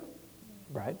blessed either,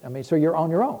 right? I mean, so you're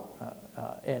on your own.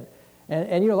 And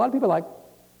a lot of people are like,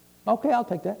 okay, I'll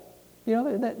take that.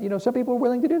 Some people are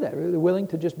willing to do that. They're willing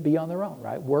to just be on their own,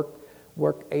 right?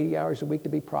 Work 80 hours a week to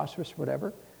be prosperous,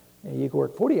 whatever. And you can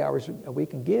work 40 hours a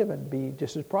week and give and be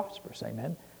just as prosperous.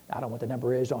 Amen. I don't know what the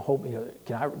number is. Don't hold me.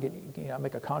 Can I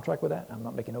make a contract with that? I'm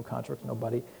not making no contract with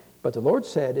nobody. But the Lord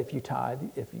said, if you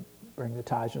bring the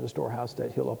tithes into the storehouse,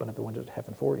 that He'll open up the windows of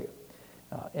heaven for you.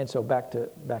 And so back to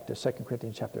 2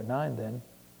 Corinthians chapter 9 then.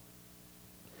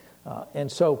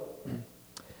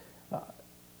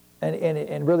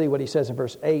 And really what he says in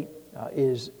verse 8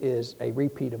 is a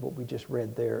repeat of what we just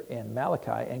read there in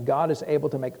Malachi. And God is able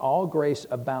to make all grace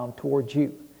abound towards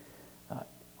you,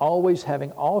 always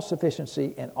having all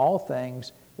sufficiency in all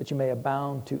things, that you may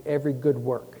abound to every good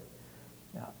work.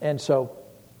 And so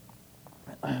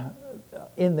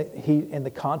in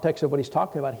the context of what he's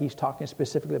talking about, he's talking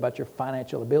specifically about your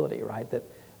financial ability, right?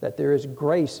 That there is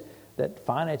grace, that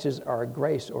finances are a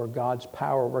grace or God's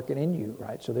power working in you,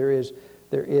 right? So there is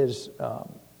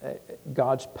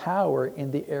God's power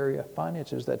in the area of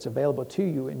finances that's available to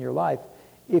you in your life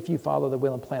if you follow the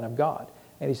will and plan of God.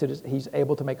 And he said He's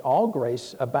able to make all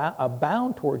grace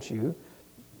abound towards you,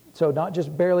 so not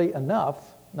just barely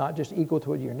enough, not just equal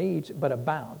to your needs, but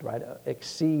abound, right?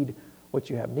 Exceed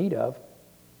what you have need of.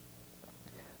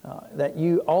 That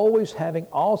you always having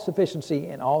all sufficiency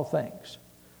in all things.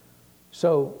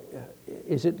 So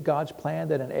is it God's plan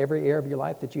that in every area of your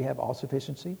life that you have all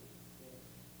sufficiency?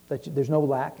 That there's no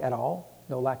lack at all?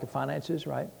 No lack of finances,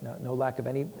 right? No lack of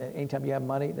anytime you have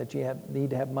money, that you need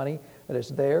to have money, that it's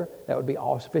there. That would be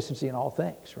all sufficiency in all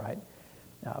things, right?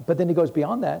 But then he goes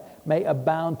beyond that, may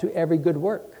abound to every good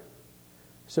work.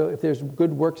 So if there's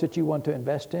good works that you want to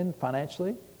invest in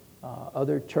financially,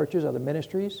 other churches, other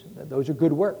ministries, those are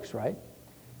good works, right?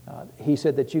 He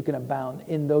said that you can abound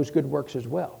in those good works as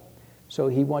well. So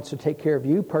he wants to take care of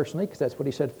you personally, because that's what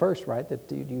he said first, right? That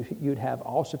you'd have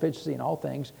all sufficiency in all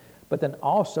things, but then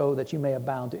also that you may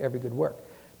abound to every good work.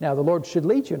 Now, the Lord should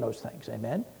lead you in those things,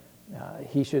 amen?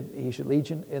 He should lead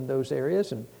you in those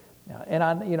areas, and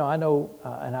I know,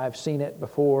 and I've seen it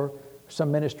before. Some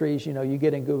ministries, you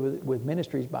get in good with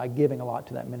ministries by giving a lot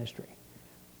to that ministry,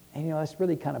 and that's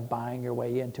really kind of buying your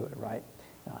way into it, right?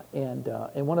 And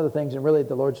one of the things, and really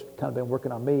the Lord's kind of been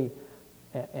working on me,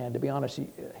 and to be honest,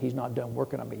 He's not done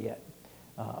working on me yet.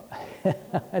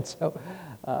 And so,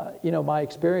 my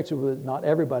experience with not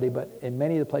everybody, but in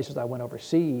many of the places I went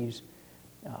overseas,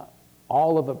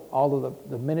 all of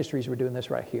the ministries were doing this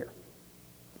right here.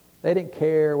 They didn't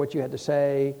care what you had to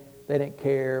say. They didn't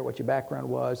care what your background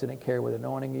was. They didn't care what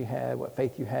anointing you had, what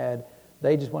faith you had.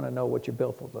 They just want to know what your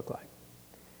billfold looked like.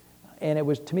 And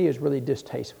to me, it was really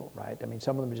distasteful, right? I mean,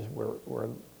 some of them just were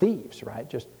thieves, right?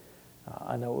 Just,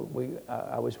 I know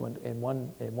I was in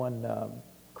one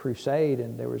crusade,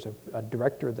 and there was a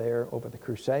director there over the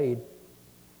crusade,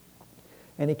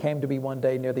 and he came to me one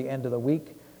day near the end of the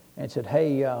week and said,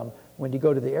 "Hey, when you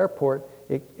go to the airport,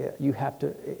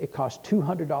 it costs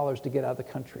 $200 to get out of the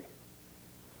country."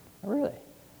 Really?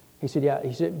 He said, "Yeah."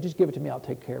 He said, "Just give it to me. I'll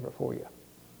take care of it for you."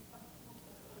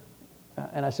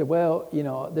 And I said, "Well,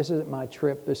 this isn't my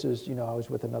trip. This is, I was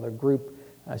with another group."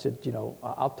 I said,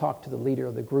 "I'll talk to the leader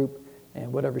of the group,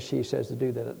 and whatever she says to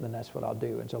do, then that's what I'll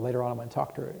do." And so later on I went and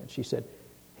talked to her, and she said,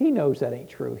 "He knows that ain't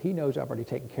true. He knows I've already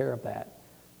taken care of that."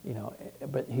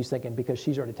 But he's thinking, because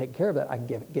she's already taken care of that, I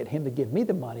can get him to give me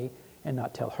the money and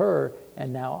not tell her,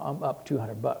 and now I'm up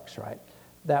 $200, right?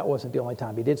 That wasn't the only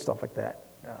time he did stuff like that.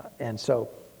 And so,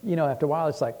 after a while,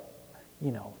 it's like,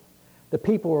 the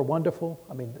people were wonderful.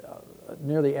 I mean,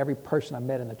 nearly every person I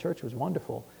met in the church was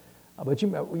wonderful. But you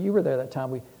were there that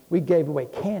time. We gave away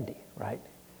candy, right?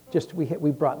 Just we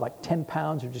brought like 10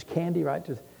 pounds of just candy, right?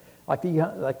 Just like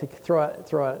to throw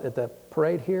out at the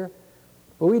parade here.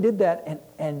 But we did that,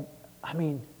 and I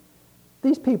mean,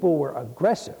 these people were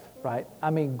aggressive, right? I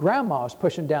mean, grandmas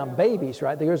pushing down babies,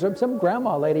 right? There was some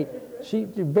grandma lady, she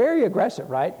very aggressive,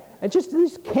 right? And just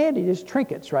these candy, these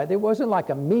trinkets, right? It wasn't like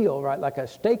a meal, right? Like a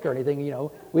steak or anything,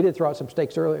 We did throw out some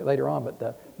steaks later on,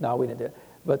 but no, we didn't do it.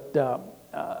 But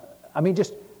I mean,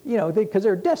 just because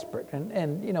they're desperate,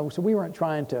 and so we weren't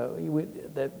trying to.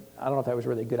 I don't know if that was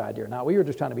really a good idea or not. We were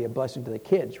just trying to be a blessing to the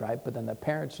kids, right? But then the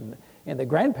parents and the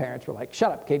grandparents were like,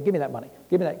 "Shut up, kid! Give me that money!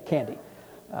 Give me that candy!"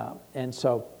 And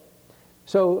so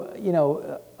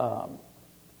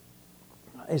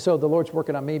the Lord's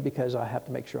working on me, because I have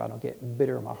to make sure I don't get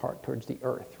bitter in my heart towards the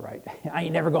earth, right? I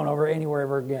ain't never going over anywhere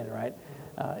ever again, right?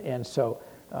 And so,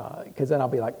 because then I'll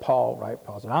be like Paul, right?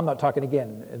 Paul said, "I'm not talking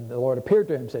again." And the Lord appeared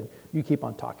to him and said, "You keep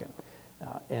on talking."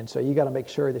 And so you got to make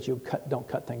sure that you don't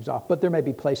cut things off. But there may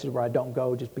be places where I don't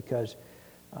go just because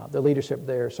the leadership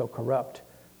there is so corrupt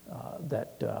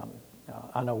that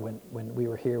I know when we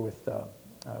were here with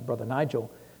Brother Nigel,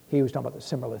 he was talking about the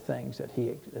similar things, that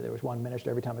there was one minister,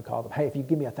 every time we called him, "Hey, if you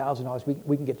give me $1,000,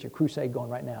 we can get your crusade going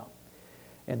right now."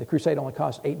 And the crusade only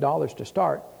costs $8 to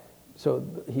start, so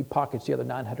he pockets the other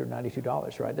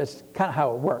 $992, right? That's kind of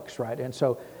how it works, right? And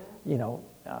so,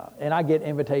 and I get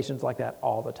invitations like that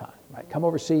all the time, right? Come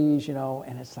overseas,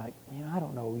 and it's like, I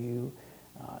don't know you,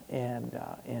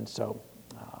 and so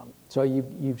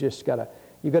you've just got to.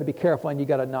 You've got to be careful, and you've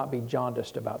got to not be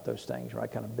jaundiced about those things,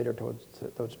 right? Kind of bitter towards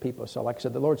those people. So like I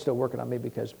said, the Lord's still working on me,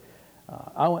 because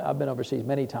I've been overseas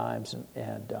many times,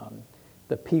 and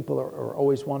the people are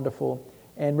always wonderful.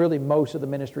 And really most of the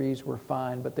ministries were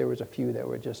fine, but there was a few that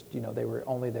were just, they were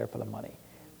only there for the money.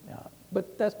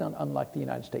 But that's not unlike the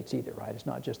United States either, right? It's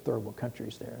not just third world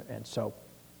countries there. And so,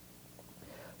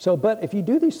 but if you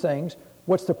do these things,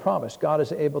 what's the promise? God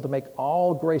is able to make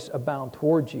all grace abound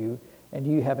towards you, and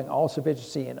you, having all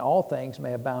sufficiency in all things,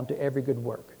 may abound to every good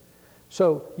work.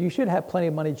 So you should have plenty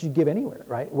of money that you give anywhere,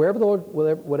 right? Wherever the Lord,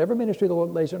 whatever ministry the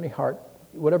Lord lays on your heart,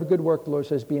 whatever good work the Lord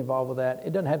says, be involved with that.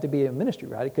 It doesn't have to be a ministry,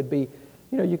 right? It could be,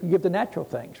 you can give the natural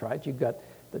things, right? You've got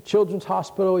the children's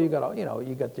hospital, you got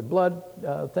your blood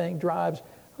thing drives.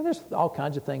 Well, there's all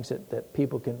kinds of things that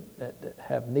people that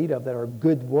have need of that are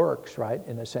good works, right?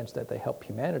 In the sense that they help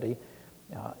humanity,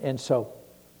 and so.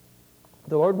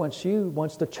 The Lord wants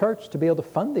the church to be able to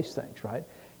fund these things, right?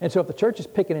 And so if the church is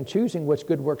picking and choosing what's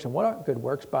good works and what aren't good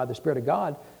works by the Spirit of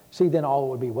God, then all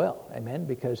would be well, amen?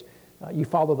 Because you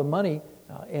follow the money,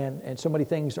 and so many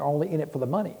things are only in it for the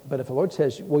money. But if the Lord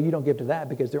says, well, you don't give to that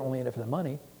because they're only in it for the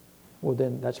money, well,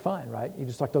 then that's fine, right? You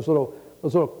just like those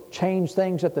little change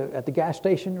things at the gas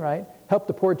station, right? Help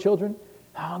the poor children.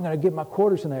 Oh, I'm going to give my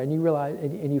quarters in there, and you realize,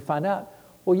 and you find out,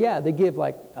 well, yeah, they give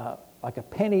like a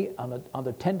penny on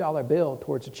the $10 bill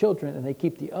towards the children, and they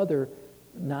keep the other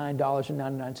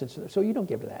 $9.99. So you don't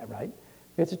give to that, right?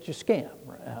 It's just a scam,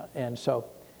 and so.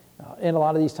 And a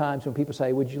lot of these times when people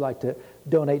say, would you like to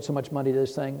donate so much money to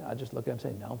this thing? I just look at them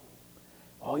and say, no.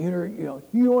 Oh,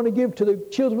 you want to give to the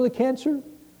children with cancer?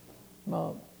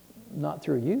 Well, not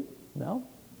through you, no.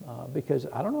 Because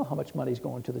I don't know how much money is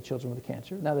going to the children with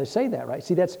cancer. Now, they say that, right?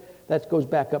 See, that goes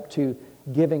back up to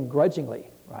giving grudgingly,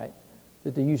 right?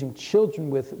 That they're using children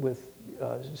with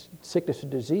sickness and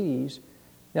disease.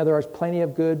 Now, there is plenty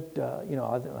of good,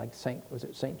 like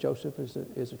St. Joseph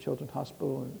is a children's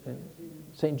hospital, and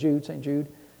St. Jude,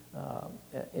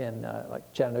 and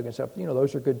like Chattanooga and stuff.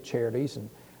 Those are good charities,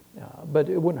 but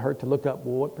it wouldn't hurt to look up,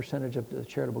 well, what percentage of the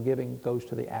charitable giving goes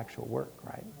to the actual work,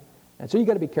 right? And so you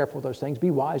got to be careful with those things. Be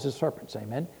wise as serpents,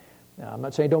 amen? Now, I'm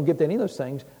not saying don't give to any of those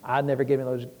things. I'd never give in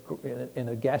those in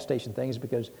the gas station things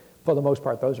because, for the most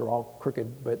part, those are all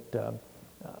crooked, but...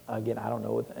 again, I don't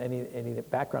know any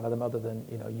background of them other than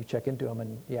you check into them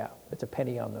and yeah, it's a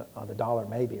penny on the dollar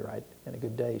maybe, right, in a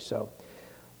good day. So,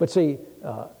 but see,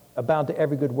 abound to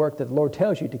every good work that the Lord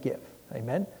tells you to give,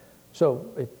 amen.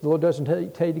 So if the Lord doesn't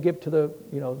tell you to give to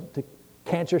the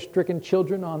cancer-stricken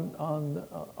children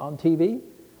on TV,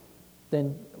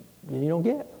 then you don't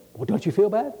give. Well, don't you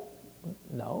feel bad?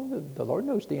 No, the Lord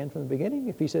knows the end from the beginning.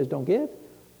 If He says don't give,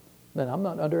 then I'm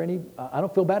not under any. I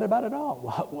don't feel bad about it at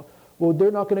all. Well,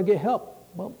 they're not going to get help.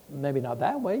 Well, maybe not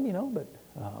that way, but,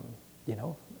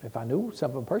 if I knew some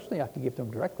of them personally, I could give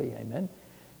them directly, amen.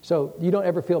 So you don't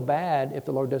ever feel bad if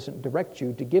the Lord doesn't direct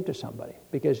you to give to somebody.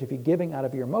 Because if you're giving out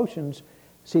of your emotions,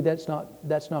 see, that's not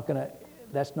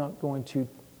going to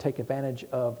take advantage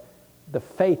of the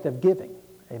faith of giving,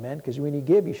 amen. Because when you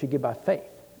give, you should give by faith,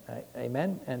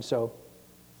 amen. And so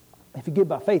if you give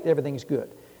by faith, everything's good.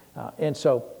 And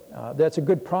so that's a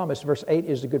good promise. Verse 8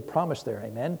 is a good promise there,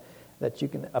 amen. That you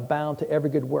can abound to every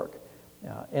good work.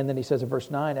 And then he says in verse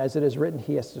 9, as it is written,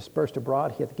 He hath dispersed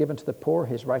abroad, He hath given to the poor,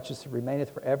 His righteousness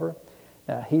remaineth forever.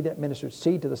 He that ministered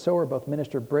seed to the sower, both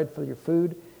minister bread for your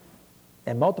food,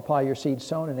 and multiply your seed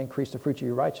sown, and increase the fruit of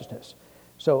your righteousness.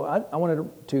 So I wanted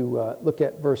to look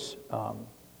at verse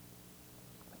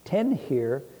 10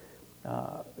 here,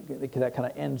 because that kind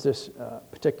of ends this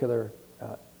particular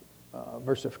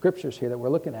verse of scriptures here that we're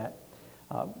looking at.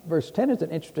 Verse 10 is an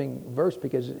interesting verse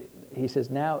because he says,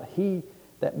 now he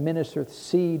that ministereth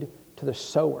seed to the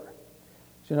sower.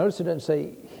 So notice it doesn't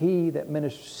say he that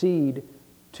ministers seed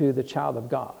to the child of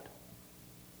God.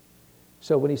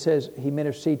 So when he says he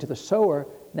ministers seed to the sower,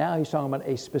 now he's talking about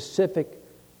a specific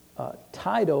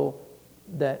title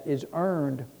that is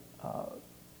earned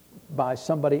by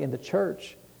somebody in the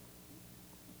church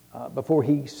before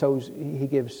he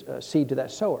gives seed to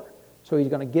that sower. So he's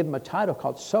going to give him a title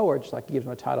called sower, just like he gives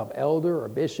him a title of elder or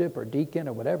bishop or deacon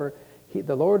or whatever.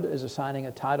 The Lord is assigning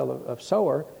a title of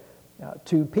sower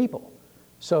to people.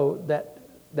 So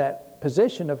that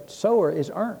position of sower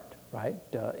is earned, right?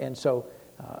 And so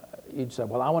you'd say,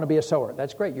 well, I want to be a sower.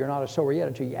 That's great. You're not a sower yet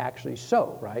until you actually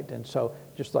sow, right? And so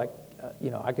just like,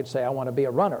 I could say I want to be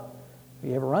a runner. Have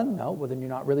you ever run? No. Well, then you're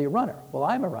not really a runner. Well,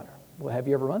 I'm a runner. Well, have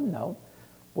you ever run? No.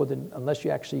 Well, then unless you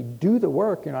actually do the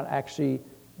work, you're not actually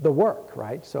the work,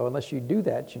 right? So unless you do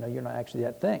that, you're not actually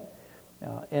that thing.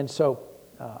 And so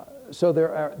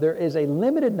there is a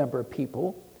limited number of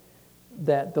people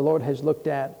that the Lord has looked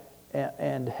at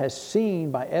and has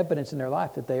seen by evidence in their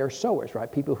life that they are sowers,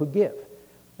 right? People who give.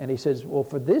 And he says, well,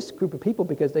 for this group of people,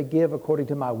 because they give according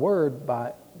to my word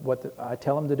by what I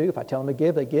tell them to do. If I tell them to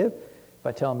give, they give. If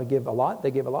I tell them to give a lot,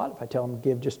 they give a lot. If I tell them to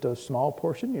give just a small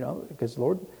portion, because the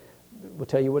Lord will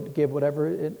tell you what to give, whatever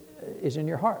it is in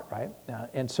your heart, right?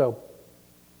 And so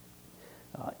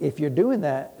if you're doing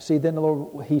that, see, then the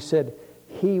Lord, He said,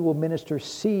 He will minister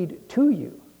seed to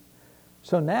you.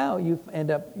 So now you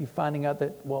end up finding out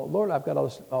that, well, Lord, I've got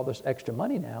all this extra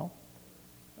money now.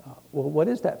 Well, what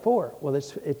is that for? Well,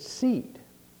 it's seed,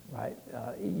 right?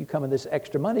 You come in this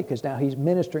extra money because now He's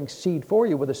ministering seed for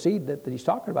you. Well, the seed that He's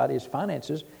talking about is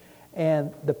finances.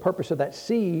 And the purpose of that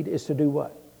seed is to do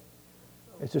what?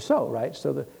 It's to sow, right?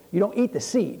 So you don't eat the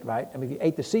seed, right? I mean, if you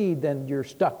ate the seed, then you're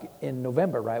stuck in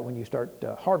November, right? When you start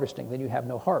harvesting, then you have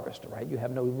no harvest, right? You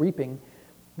have no reaping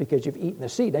because you've eaten the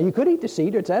seed. Now, you could eat the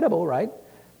seed. It's edible, right?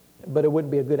 But it wouldn't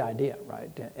be a good idea,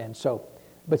 right? And so,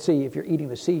 but see, if you're eating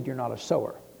the seed, you're not a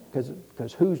sower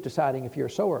because who's deciding if you're a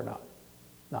sower or not?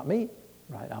 Not me,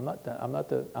 right? I'm not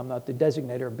the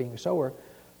designator of being a sower.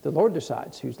 The Lord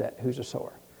decides who's a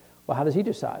sower. Well, how does he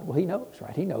decide? Well, he knows,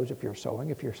 right? He knows if you're sowing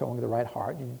the right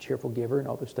heart, and a cheerful giver and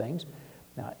all those things.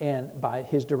 And by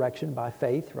his direction, by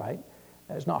faith, right?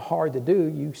 It's not hard to do.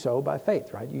 You sow by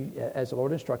faith, right? You, as the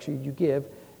Lord instructs you, you give,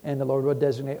 and the Lord will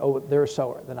designate, oh, they're a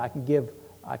sower. Then I can give,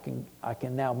 I can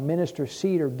now minister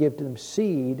seed or give to them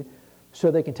seed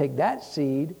so they can take that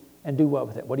seed and do what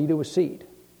with it? What do you do with seed?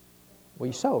 Well,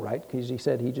 you sow, right? Because he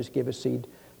said he just gave his seed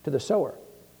to the sower.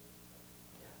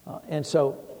 And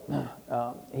so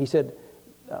he said,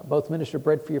 both minister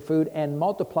bread for your food and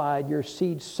multiplied your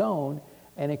seed sown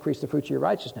and increased the fruits of your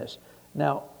righteousness.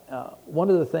 Now, one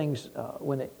of the things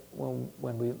when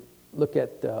we look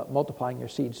at multiplying your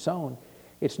seed sown,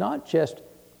 it's not just,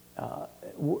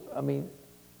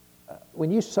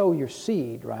 when you sow your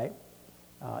seed, right,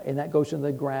 and that goes into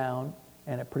the ground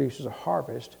and it produces a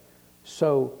harvest,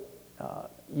 so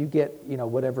you get,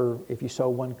 whatever, if you sow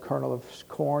one kernel of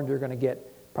corn, you're going to get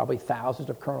probably thousands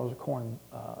of kernels of corn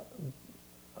out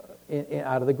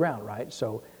of the ground, right?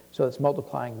 So it's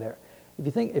multiplying there.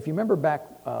 If you remember back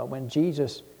when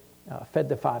Jesus fed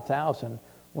the 5,000,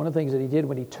 one of the things that he did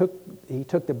when he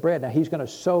took the bread. Now he's going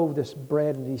to sow this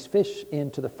bread and these fish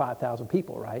into the 5,000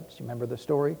 people, right? Do you remember the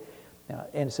story?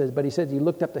 And it says, but he says he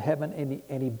looked up to heaven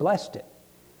and he blessed it,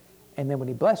 and then when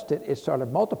he blessed it, it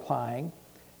started multiplying.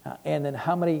 And then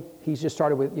how many? He's just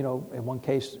started with, in one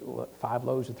case, 5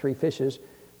 loaves and 3 fishes,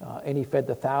 and he fed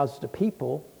the thousands of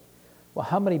people. Well,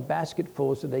 how many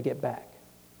basketfuls did they get back?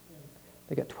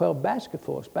 They got 12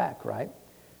 basketfuls back, right?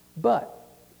 But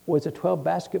was it 12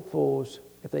 basketfuls?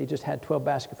 If they just had 12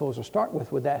 basketfuls to start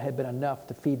with, would that have been enough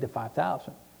to feed the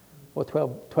 5,000? Well,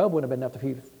 12 wouldn't have been enough to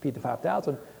feed the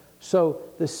 5,000. So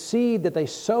the seed that they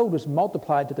sowed was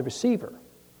multiplied to the receiver.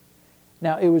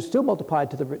 Now, it was still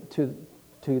multiplied to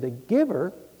the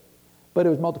giver, but it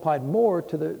was multiplied more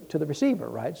to the receiver,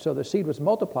 right? So the seed was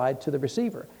multiplied to the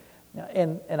receiver.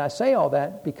 And I say all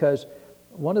that because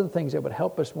one of the things that would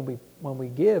help us when we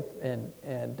give,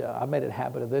 and I've made it a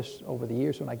habit of this over the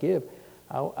years when I give,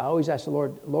 I always ask the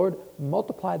Lord,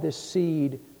 multiply this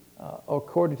seed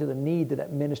according to the need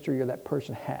that ministry or that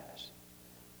person has,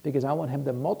 because I want him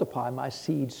to multiply my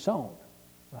seed sown,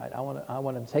 right? I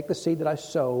want him to take the seed that I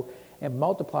sow and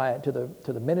multiply it to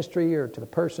the ministry or to the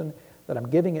person that I'm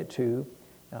giving it to,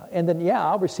 and then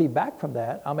I'll receive back from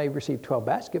that. I may receive 12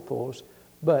 basketfuls,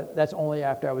 but that's only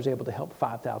after I was able to help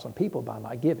 5,000 people by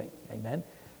my giving. Amen.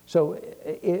 So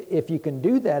if you can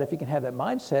do that, if you can have that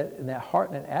mindset and that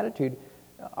heart and attitude,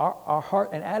 our heart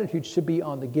and attitude should be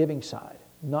on the giving side,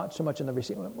 not so much on the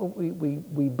receiving.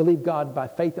 We believe God by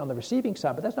faith on the receiving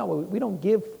side, but that's not what we don't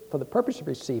give for the purpose of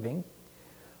receiving.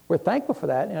 We're thankful for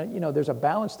that. And, there's a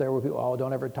balance there where people,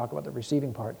 don't ever talk about the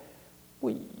receiving part.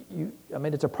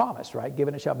 It's a promise, right?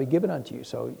 Given it shall be given unto you.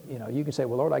 So, you can say,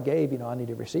 well, Lord, I gave, I need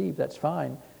to receive. That's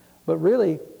fine. But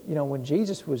really, when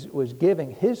Jesus was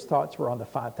giving, his thoughts were on the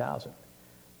 5,000.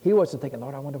 He wasn't thinking,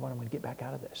 Lord, I wonder what I'm going to get back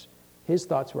out of this. His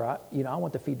thoughts were, I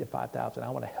want to feed the 5,000. I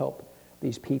want to help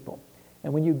these people.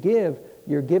 And when you give,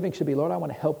 your giving should be, Lord, I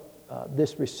want to help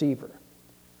this receiver.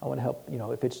 I want to help,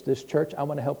 if it's this church, I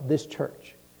want to help this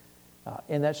church.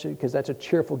 And that's because that's a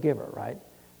cheerful giver, right?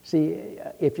 See,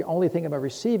 if you're only thinking about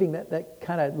receiving, that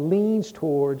kind of leans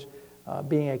towards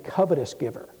being a covetous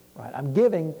giver, right? I'm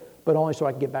giving, but only so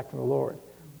I can get back from the Lord.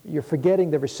 You're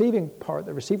forgetting the receiving part,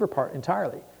 the receiver part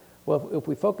entirely. Well, if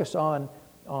we focus on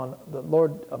the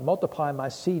Lord, multiply my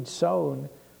seed sown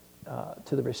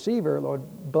to the receiver, Lord,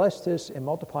 bless this and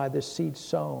multiply this seed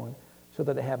sown so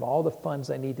that they have all the funds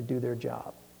they need to do their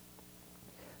job.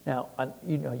 Now,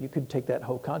 you could take that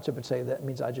whole concept and say that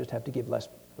means I just have to give less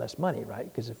money, right?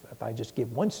 Because if I just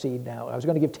give one seed now, I was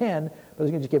going to give 10, but I was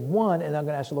going to just give one, and I'm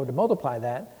going to ask the Lord to multiply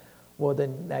that. Well,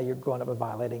 then now you're going up and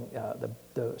violating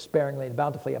the sparingly and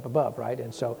bountifully up above, right?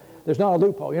 And so there's not a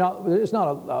loophole. It's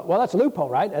not that's a loophole,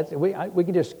 right? We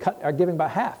can just cut our giving by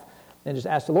half and just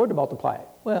ask the Lord to multiply it.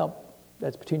 Well,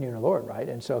 that's between you and the Lord, right?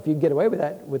 And so if you can get away with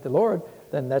that with the Lord,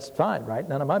 then that's fine, right?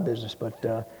 None of my business, but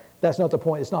that's not the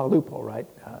point. It's not a loophole, right?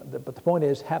 But the point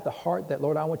is, have the heart that,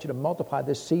 Lord, I want you to multiply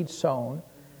this seed sown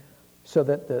so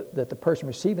that the person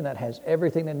receiving that has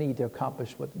everything they need to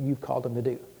accomplish what you've called them to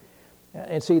do.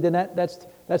 And see, then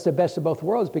that's the best of both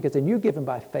worlds, because then you're given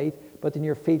by faith, but then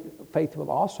your faith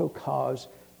will also cause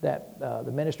that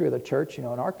the ministry of the church, in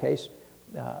our case,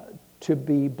 to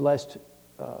be blessed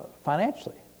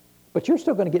financially. But you're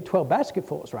still going to get 12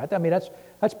 basketfuls, right? I mean,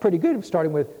 that's pretty good,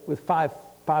 starting with five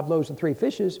loaves and 3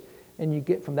 fishes, and you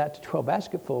get from that to 12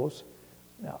 basketfuls.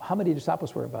 Now, how many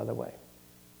disciples were, by the way?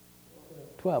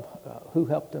 12. Who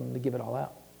helped them to give it all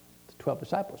out? 12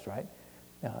 disciples, right?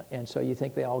 And so you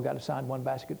think they all got assigned one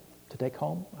basket to take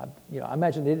home? I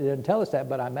imagine they didn't tell us that,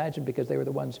 but I imagine because they were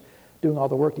the ones doing all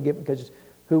the work to give, because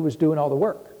who was doing all the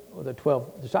work? Well, the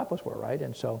 12 disciples were, right?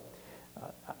 And so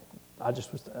I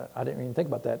didn't even think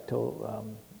about that till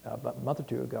about a month or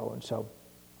two ago. And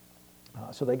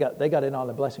so they got in on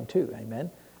the blessing too, amen.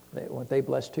 Weren't they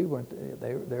blessed too?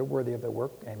 They're worthy of their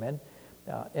work, amen.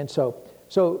 And so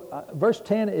verse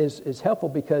 10 is helpful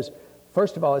because,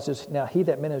 first of all, it says, now he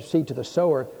that ministers seed to the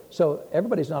sower. So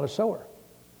everybody's not a sower.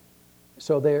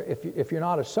 So if you're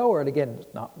not a sower, and again,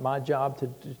 it's not my job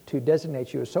to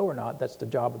designate you a sower or not. That's the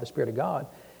job of the Spirit of God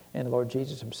and the Lord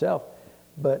Jesus himself.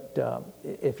 But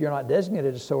if you're not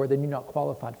designated a sower, then you're not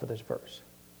qualified for this verse,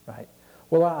 right?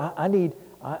 Well, I need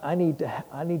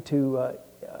to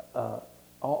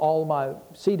all my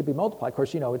seed to be multiplied. Of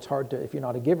course, it's hard to, if you're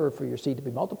not a giver, for your seed to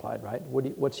be multiplied, right?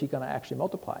 What's he going to actually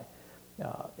multiply?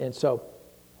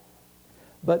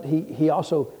 But he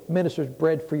also ministers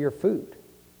bread for your food.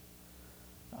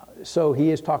 So he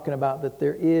is talking about that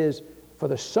there is, for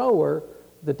the sower,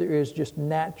 that there is just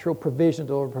natural provision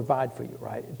that will provide for you,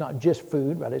 right? It's not just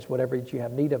food, right? It's whatever you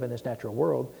have need of in this natural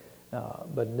world.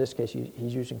 But in this case,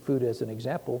 he's using food as an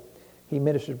example. He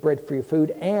ministers bread for your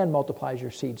food and multiplies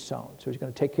your seed sown. So he's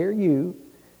going to take care of you,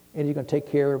 and he's going to take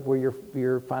care of where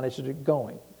your finances are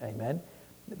going. Amen?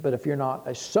 But if you're not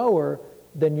a sower,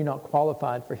 then you're not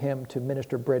qualified for him to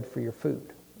minister bread for your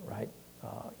food, right?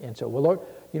 And so, well, Lord,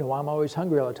 why I'm always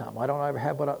hungry all the time? Why don't I ever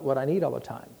have what I need all the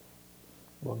time?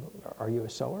 Well, are you a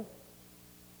sower?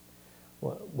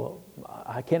 Well,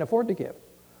 I can't afford to give.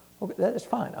 Okay, that is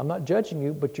fine. I'm not judging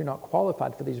you, but you're not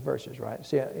qualified for these verses, right?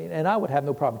 See, and I would have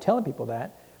no problem telling people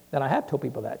that. And I have told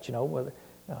people that,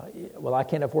 well, I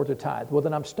can't afford to tithe. Well,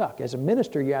 then I'm stuck. As a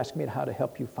minister, you ask me how to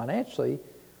help you financially,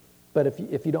 but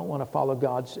if you don't want to follow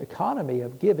God's economy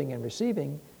of giving and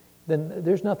receiving, then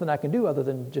there's nothing I can do other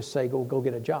than just say, go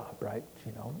get a job, right?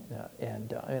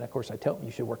 And of course I tell them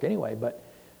you should work anyway, but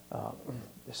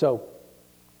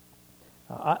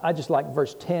I just like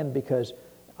verse 10 because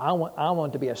I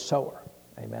want to be a sower.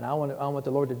 Amen. I want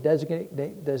the Lord to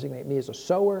designate me as a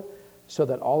sower so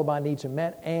that all of my needs are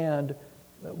met, and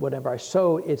whatever I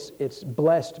sow, it's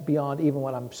blessed beyond even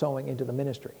what I'm sowing into the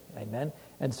ministry. Amen.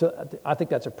 And so I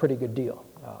think that's a pretty good deal.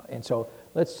 And so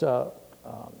let's.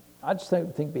 I just think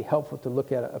it'd be helpful to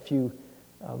look at a few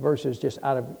verses just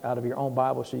out of your own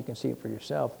Bible so you can see it for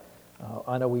yourself.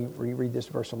 I know we read this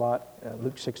verse a lot,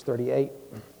 Luke 6:38,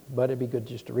 but it'd be good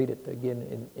just to read it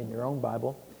again in your own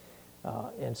Bible.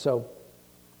 And so,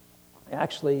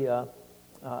 actually,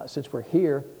 since we're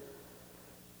here,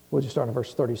 we'll just start in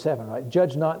verse 37, right?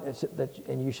 Judge not,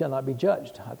 and you shall not be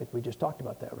judged. I think we just talked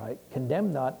about that, right?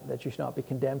 Condemn not, that you shall not be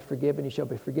condemned. Forgive, and you shall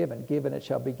be forgiven. Give, and it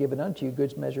shall be given unto you.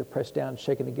 Goods measure, pressed down,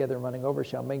 shaken together, and running over,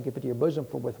 shall men give it to your bosom.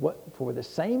 For with the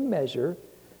same measure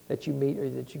that you meet or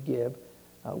that you give,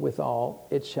 withal,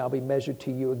 it shall be measured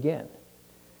to you again.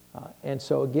 And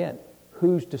so again,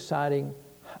 who's deciding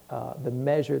the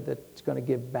measure that's going to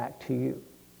give back to you?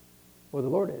 Well, the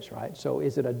Lord is, right? So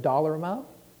is it a dollar amount?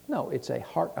 No, it's a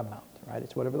heart amount, right?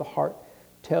 It's whatever the heart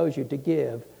tells you to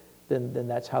give, then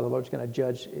that's how the Lord's going to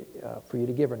judge for you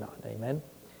to give or not. Amen?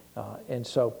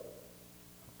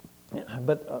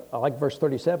 But I like verse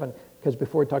 37 because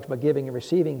before he talks about giving and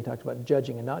receiving, he talks about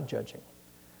judging and not judging.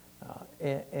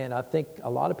 And I think a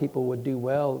lot of people would do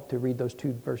well to read those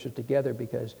two verses together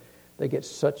because they get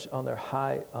such on their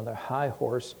high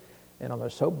horse and on their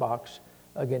soapbox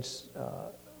against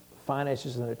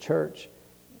finances in the church,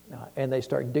 and they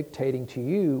start dictating to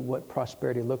you what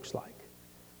prosperity looks like.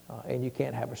 And you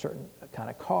can't have a certain kind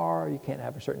of car, you can't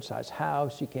have a certain size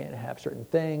house, you can't have certain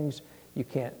things, you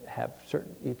can't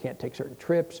take certain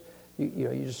trips.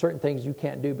 There's certain things you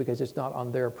can't do because it's not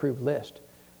on their approved list,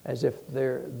 as if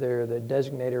they're the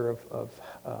designator of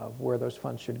where those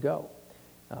funds should go.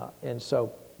 And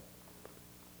so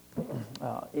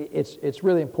it's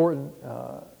really important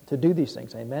to do these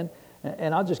things. Amen.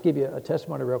 And I'll just give you a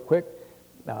testimony real quick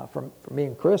from me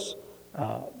and Chris.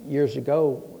 Years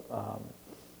ago,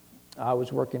 I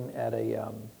was working at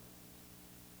a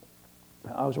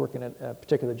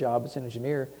particular job as an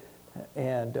engineer,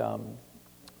 and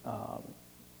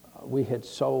we had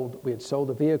sold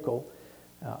a vehicle,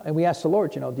 and we asked the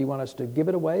Lord, do you want us to give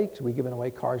it away? Because we've given away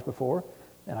cars before,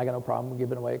 and I got no problem with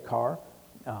giving away a car.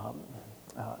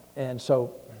 And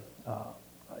so, a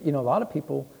lot of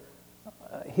people.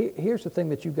 Here's the thing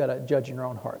that you've got to judge in your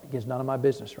own heart. It's none of my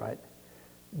business, right?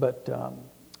 But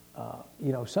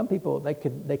some people they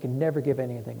can never give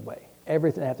anything away.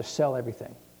 Everything, they have to sell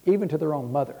everything, even to their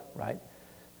own mother, right?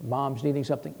 Mom's needing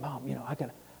something. Mom,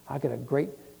 I got a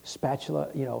great spatula.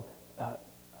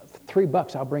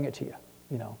 $3, I'll bring it to you.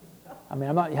 I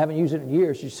mean, I haven't used it in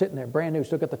years. She's sitting there brand new,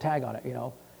 still got the tag on it, you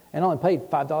know. And I only paid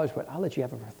 $5 for it. I'll let you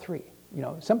have it for $3. You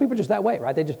know, some people are just that way,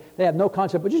 right? They have no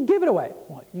concept, but just give it away.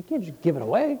 Well, you can't just give it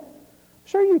away.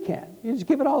 Sure you can. You just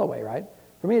give it all away, right?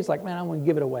 For me, it's like, man, I want to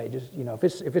give it away. Just, you know, if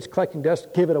it's collecting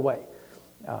dust, give it away.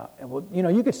 And well, you know,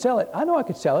 you could sell it. I know I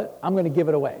could sell it. I'm going to give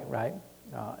it away, right?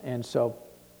 And so,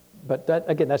 but that,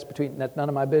 again, that's none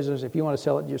of my business. If you want to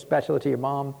sell it, you spatula to your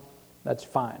mom, that's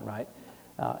fine, right?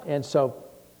 And so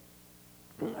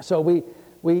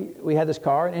we had this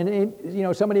car, and you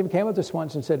know, somebody even came up to us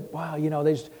once and said, wow, you know,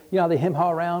 they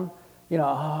hem-haw around, you know,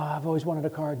 I've always wanted a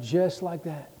car just like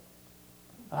that.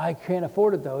 I can't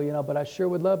afford it though, you know, but I sure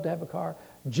would love to have a car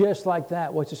just like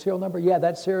that. What's the serial number? Yeah,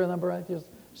 that serial number, right? Just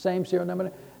same serial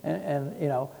number. And you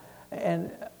know,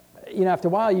 after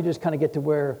a while, you just kind of get to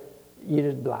where you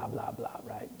just blah, blah, blah,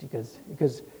 right?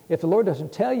 Because if the Lord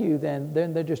doesn't tell you, then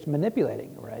they're just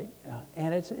manipulating, right?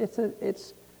 And it's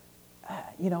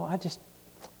you know, I just,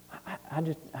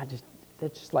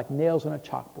 it's just like nails on a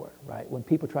chalkboard, right? When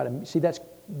people try to, see, that's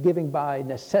giving by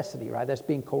necessity, right? That's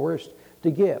being coerced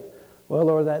to give. Well,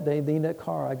 Lord, they need that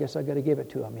car. I guess I got to give it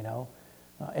to them, you know.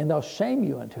 And they'll shame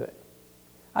you into it.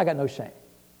 I got no shame.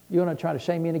 You want to try to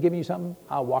shame me into giving you something?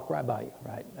 I'll walk right by you,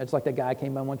 right? It's like that guy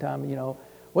came by one time, you know,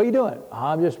 what are you doing?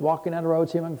 I'm just walking down the road,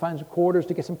 see if I can find some quarters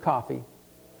to get some coffee.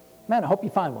 Man, I hope you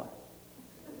find one.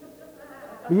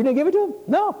 You didn't give it to him?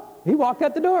 No. He walked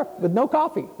out the door with no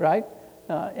coffee, right?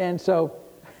 And so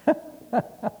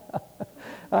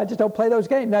I just don't play those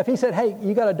games. Now, if he said, hey,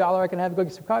 you got $1 I can have to go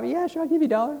get some coffee, yeah, sure, I'll give you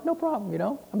 $1. No problem, you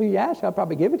know. I mean, you ask, I'll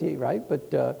probably give it to you, right?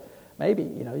 But maybe,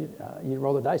 you know, you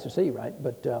roll the dice and see, right?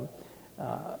 But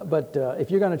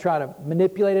if you're going to try to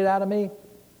manipulate it out of me,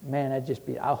 man,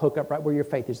 I'll hook up right where your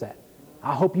faith is at.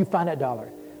 I hope you find that $1.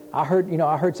 I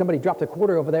heard somebody drop the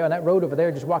quarter over there on that road over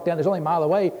there, just walk down, there's only a mile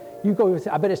away. You go,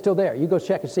 I bet it's still there. You go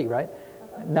check and see, right?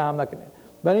 No, I'm not going to.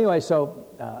 But anyway, so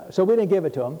we didn't give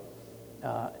it to him.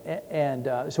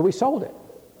 So we sold it.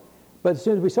 But as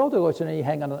soon as we sold it, Lord said, you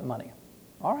hang on to that money.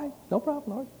 All right, no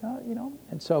problem, Lord. You know,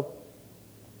 and so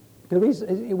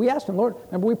we asked him, Lord,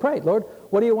 remember we prayed, Lord,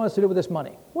 what do you want us to do with this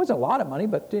money? It wasn't a lot of money,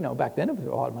 but, you know, back then it was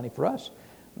a lot of money for us.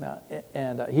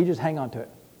 He just hang on to it.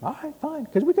 All right, fine,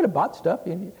 because we could have bought stuff.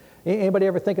 Anybody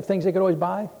ever think of things they could always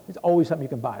buy? It's always something you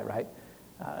can buy, right?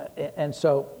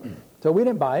 So we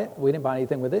didn't buy it. We didn't buy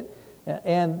anything with it.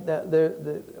 And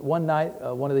one night,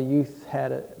 one of the youth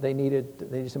they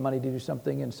needed some money to do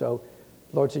something, and so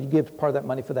the Lord said, "You give part of that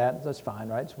money for that." That's fine,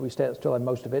 right? So we still had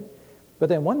most of it. But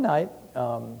then one night,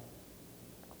 the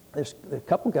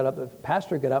couple got up. The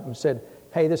pastor got up and said,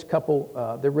 "Hey, this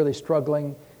couple, they're really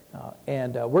struggling,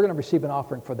 and we're going to receive an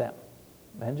offering for them."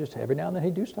 And just every now and then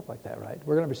he'd do stuff like that, right?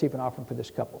 We're going to receive an offering for this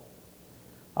couple.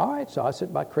 All right, so I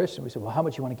sit by Chris and we said, well, how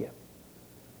much you want to give?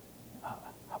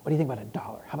 What do you think about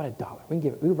 $1? How about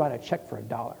 $1? We would write a check for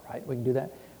 $1, right? We can do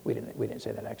that. We didn't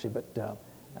say that actually, but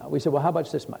we said, well, how about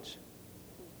this much?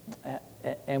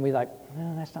 And we like,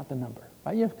 no, that's not the number,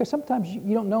 right? You know, because sometimes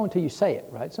you don't know until you say it,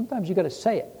 right? Sometimes you got to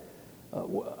say it.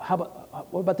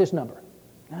 What about this number?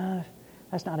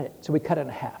 That's not it. So we cut it in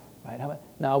half. Right?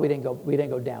 No, we didn't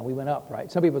go down. We went up,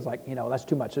 right? Some people's like, you know, that's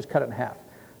too much. Just cut it in half.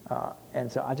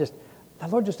 And so the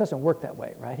Lord just doesn't work that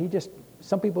way, right?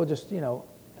 Some people just, you know,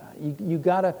 you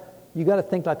gotta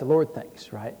think like the Lord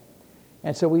thinks, right?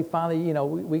 And so we finally, you know,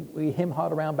 we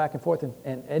hem-hawed around back and forth,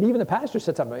 and even the pastor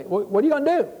said something. What are you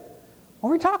gonna do?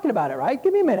 Well, we're talking about it, right?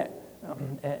 Give me a minute.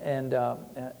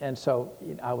 And so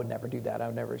you know, I would never do that. I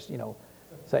would never, you know,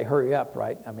 say hurry up,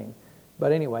 right? I mean,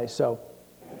 but anyway, so.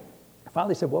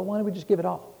 Finally said, well, why don't we just give it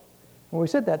all? When we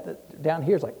said that down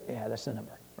here, it's like, yeah, that's the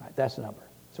number, right? That's the number.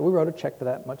 So we wrote a check for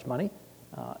that much money,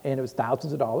 and it was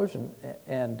thousands of dollars,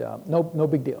 and no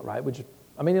big deal, right?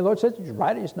 The Lord said, just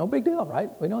write it. It's no big deal, right?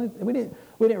 We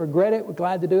didn't regret it. We're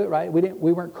glad to do it, right?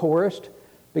 We weren't coerced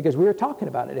because we were talking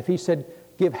about it. If he said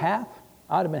give half,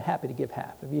 I'd have been happy to give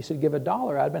half. If he said give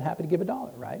 $1, I'd have been happy to give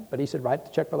 $1, right? But he said write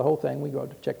the check for the whole thing. We wrote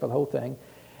the check for the whole thing.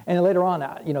 And then later on,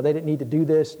 you know, they didn't need to do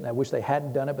this, and I wish they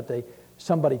hadn't done it, but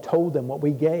somebody told them what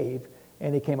we gave,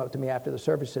 and he came up to me after the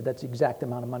service and said, that's the exact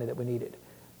amount of money that we needed.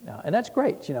 And that's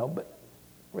great, you know, but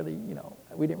really, you know,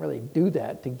 we didn't really do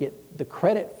that to get the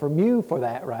credit from you for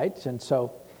that, right? And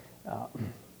so,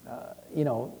 you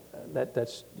know,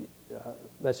 that's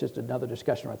just another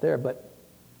discussion right there. But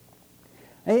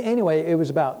anyway, it was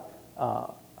about,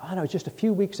 I don't know, just a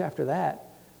few weeks after that,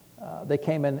 they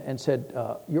came in and said,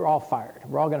 you're all fired.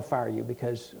 We're all going to fire you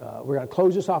because we're going to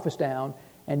close this office down,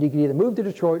 and you can either move to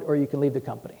Detroit or you can leave the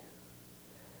company.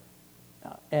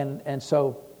 And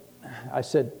so I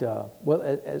said, well,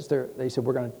 they said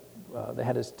we're going to, they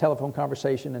had this telephone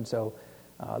conversation, and so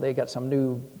They got some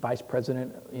new vice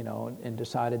president, and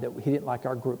decided that he didn't like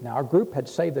our group. Now, our group had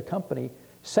saved the company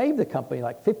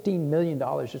like $15 million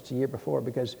just a year before,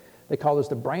 because they called us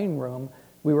the brain room.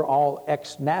 We were all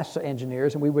ex-NASA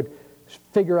engineers, and we would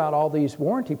figure out all these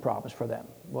warranty problems for them.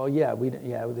 Well, we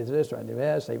did this, right?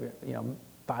 Save,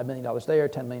 $5 million there,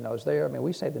 $10 million there. I mean,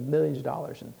 we saved them millions of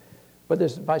dollars. But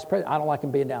this vice president, I don't like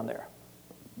him being down there.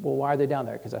 Well, why are they down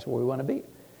there? Because that's where we want to be.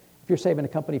 If you're saving a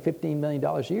company $15 million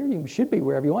a year, you should be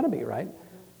wherever you want to be, right?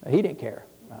 He didn't care.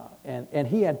 And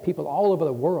he had people all over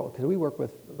the world, because we work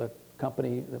with the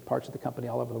parts of the company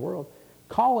all over the world,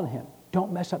 calling him,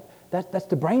 don't mess up. That's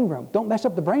the brain room. Don't mess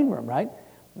up the brain room, right?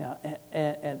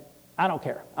 And I don't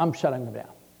care. I'm shutting them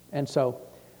down. And so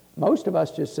most of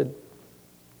us just said,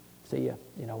 see ya,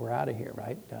 we're out of here,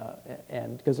 right?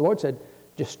 And because the Lord said,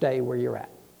 just stay where you're at.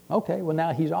 Okay, well,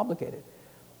 now he's obligated.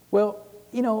 Well,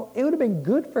 it would have been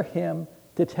good for him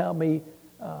to tell me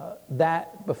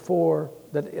that before,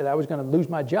 that I was going to lose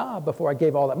my job before I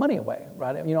gave all that money away,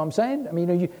 right? You know what I'm saying? I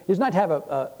mean, it's not to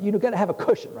have you got to have a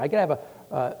cushion, right? You got to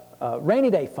have a rainy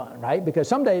day fund, right? Because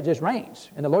someday it just rains,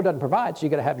 and the Lord doesn't provide, so you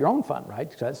got to have your own fund,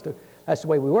 right? So that's the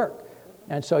way we work.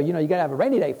 And so, you got to have a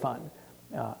rainy day fund.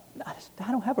 I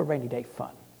don't have a rainy day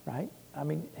fund, right? I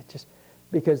mean, it just,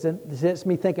 because then it's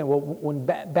me thinking, well, when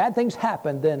bad things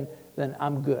happen, then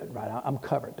I'm good, right? I'm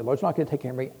covered. The Lord's not going to take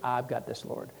care of me. I've got this,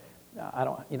 Lord. I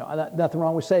don't, nothing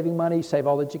wrong with saving money. Save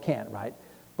all that you can, right?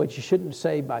 But you shouldn't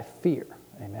save by fear,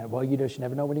 amen. Well, you just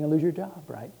never know when you're going to lose your job,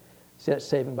 right? See, that's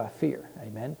saving by fear,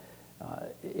 amen.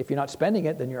 If you're not spending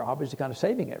it, then you're obviously kind of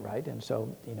saving it, right? And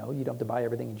so, you don't have to buy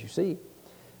everything that you see.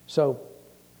 So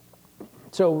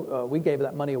we gave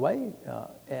that money away,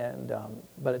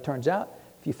 but it turns out,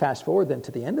 if you fast forward then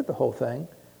to the end of the whole thing,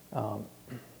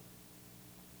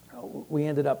 we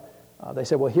ended up, they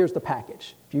said, well, here's the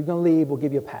package. If you're going to leave, we'll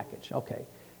give you a package. Okay. And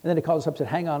then they called us up and said,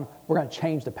 hang on, we're going to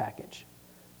change the package.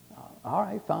 All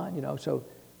right, fine. So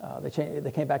they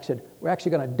came back and said, we're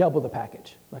actually going to double the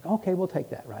package. Like, okay, we'll take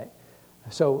that, right?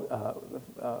 So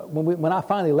when I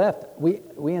finally left, we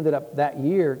ended up that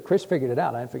year, Chris figured it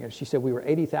out. I didn't figure it. She said we were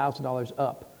 $80,000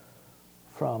 up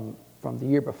from the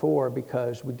year before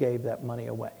because we gave that money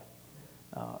away.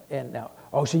 And now,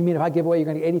 so you mean if I give away, you're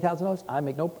going to get $80,000? I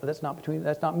make no. That's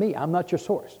not me. I'm not your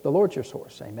source. The Lord's your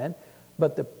source. Amen.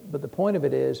 But the point of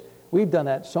it is, we've done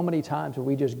that so many times where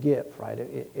we just give, right?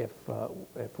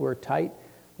 If we're tight,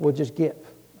 we'll just give,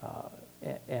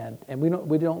 and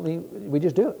we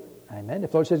just do it. Amen.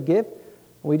 If the Lord says give,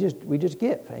 we just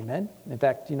give. Amen. In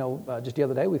fact, just the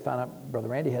other day we found out Brother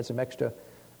Randy had some extra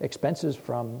expenses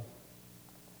from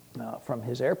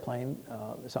his airplane.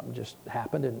 Something just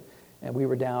happened, and we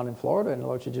were down in Florida, and the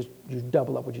Lord said, just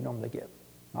double up what you normally give.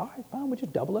 All right, fine, we'll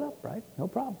just double it up, right? No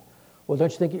problem. Well,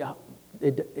 don't you think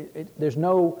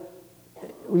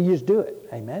we just do it.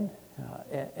 Amen.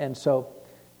 And so,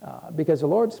 because the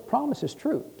Lord's promise is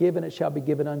true, give and it shall be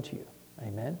given unto you.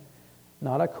 Amen.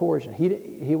 Not a coercion.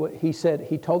 He said,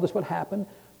 he told us what happened,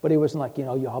 but he wasn't like,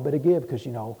 y'all better give because,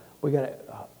 we got to,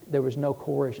 there was no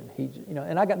coercion.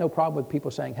 And I got no problem with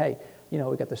people saying, hey, we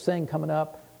got this thing coming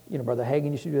up. Brother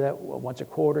Hagin used to do that once a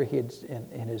quarter. He'd,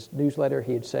 in his newsletter,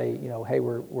 he'd say, hey,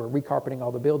 we're recarpeting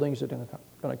all the buildings that are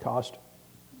going to cost,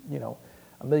 $1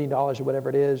 million or whatever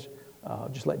it is.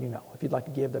 Just letting you know. If you'd like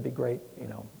to give, that'd be great.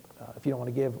 If you don't want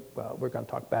to give, we're going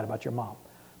to talk bad about your mom.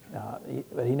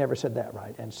 But he never said that,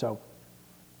 right? And so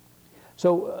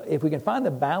if we can find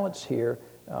the balance here,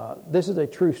 this is a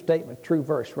true statement, true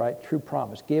verse, right? True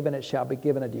promise. Give and it shall be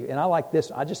given unto you. And I like this.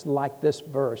 I just like this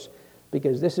verse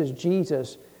because this is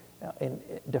Jesus in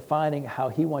defining how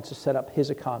he wants to set up his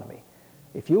economy.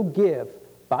 If you'll give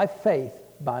by faith,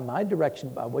 by my direction,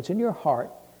 by what's in your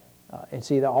heart, and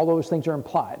see that all those things are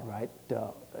implied, right?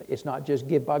 It's not just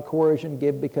give by coercion,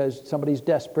 give because somebody's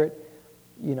desperate.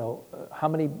 How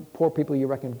many poor people you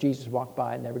reckon Jesus walked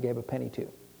by and never gave a penny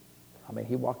to? I mean,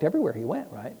 he walked everywhere he went,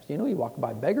 right? He walked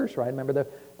by beggars, right? Remember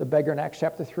the beggar in Acts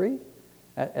chapter 3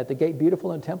 at the gate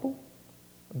beautiful in the temple,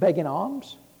 begging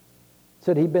alms?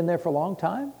 Said he'd been there for a long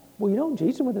time. Well,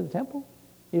 Jesus went to the temple.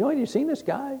 You've seen this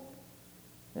guy.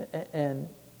 And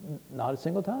not a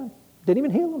single time. Didn't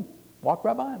even heal him. Walked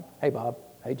right by him. Hey, Bob.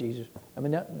 Hey, Jesus. I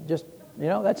mean,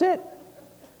 that's it.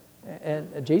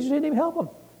 And Jesus didn't even help him.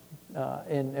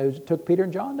 And it took Peter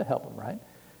and John to help him, right?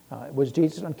 Was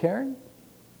Jesus uncaring?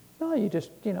 No, you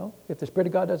just, if the Spirit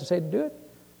of God doesn't say to do it,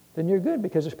 then you're good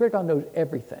because the Spirit of God knows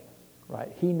everything,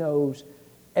 right? He knows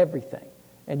everything.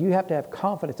 And you have to have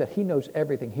confidence that he knows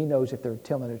everything. He knows if they're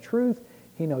telling the truth.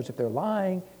 He knows if they're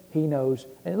lying. He knows.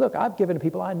 And look, I've given to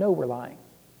people I know were lying.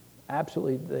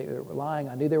 Absolutely, they were lying.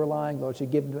 I knew they were lying. Lord said,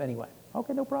 give them to anyway.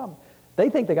 Okay, no problem. They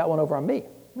think they got one over on me.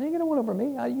 They ain't got one over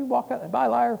me. You walk out, bye,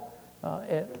 liar.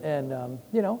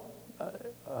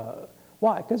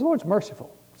 Why? Because the Lord's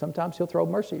merciful. Sometimes he'll throw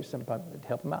mercy sometimes to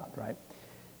help them out, right?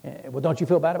 Well, don't you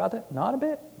feel bad about that? Not a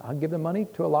bit. I'll give the money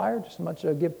to a liar just as much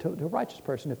as I give to a righteous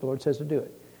person if the Lord says to do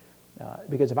it.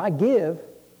 Because if I give,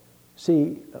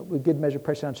 with good measure,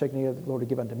 pressed down, shaken together, the Lord will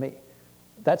give unto me.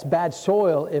 That's bad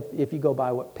soil if you go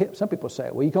by what some people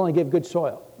say. Well, you can only give good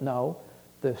soil. No,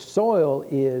 the soil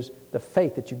is the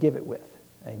faith that you give it with.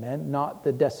 Amen. Not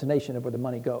the destination of where the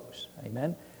money goes.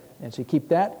 Amen. And so you keep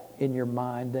that in your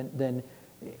mind, then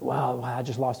wow, I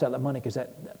just lost out that money because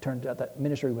that turned out that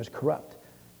ministry was corrupt.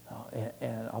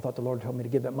 And I thought the Lord told me to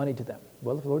give that money to them.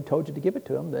 Well, if the Lord told you to give it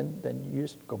to them, then you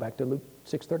just go back to Luke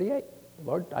 6:38.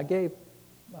 Lord, I gave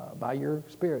by your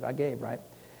Spirit. I gave, right?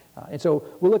 And so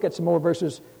we'll look at some more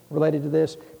verses related to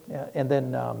this. And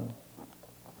then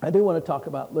I do want to talk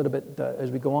about a little bit as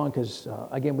we go on because,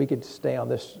 again, we could stay on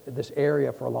this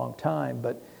area for a long time.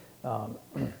 But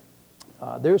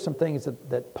there's some things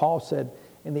that Paul said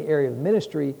in the area of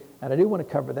ministry, and I do want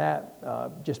to cover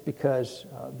that just because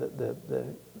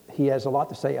he has a lot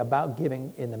to say about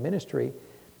giving in the ministry.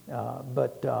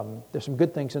 But there's some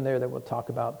good things in there that we'll talk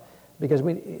about because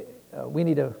we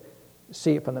need to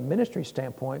see it from the ministry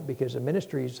standpoint because the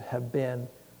ministries have been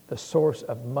the source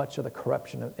of much of the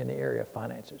corruption in the area of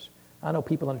finances. I know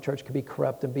people in the church can be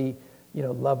corrupt and be,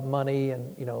 love money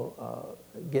and,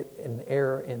 get an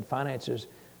error in finances.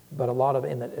 But a lot of,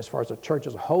 as far as the church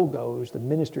as a whole goes, the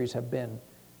ministries have been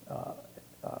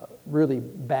really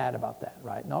bad about that,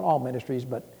 right? Not all ministries,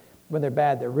 but when they're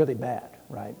bad, they're really bad,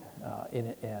 right?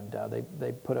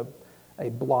 They put a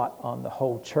blot on the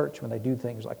whole church when they do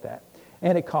things like that.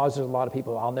 And it causes a lot of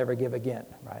people, I'll never give again,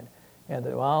 right? And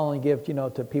I'll only give,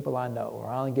 to people I know, or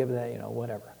I'll only give that,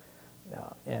 whatever.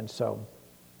 And so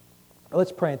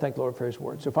let's pray and thank the Lord for his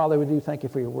word. So, Father, we do thank you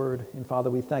for your word. And, Father,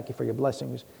 we thank you for your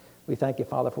blessings. We thank you,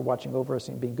 Father, for watching over us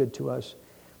and being good to us.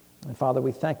 And, Father,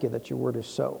 we thank you that your word is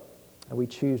so. And we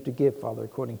choose to give, Father,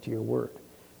 according to your word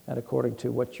and according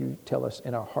to what you tell us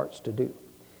in our hearts to do.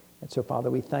 And so,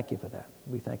 Father, we thank you for that.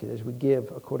 We thank you that as we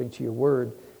give according to your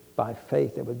word by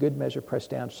faith, that with good measure, pressed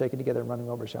down, shaken together, and running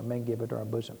over, shall men give into our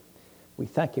bosom. We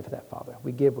thank you for that, Father.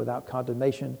 We give without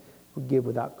condemnation. We give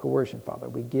without coercion, Father.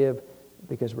 We give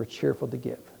because we're cheerful to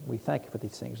give. We thank you for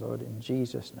these things, Lord, in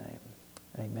Jesus' name.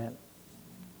 Amen.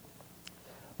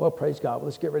 Well, praise God. Well,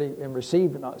 let's get ready and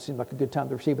receive. It seems like a good time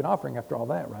to receive an offering after all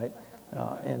that, right?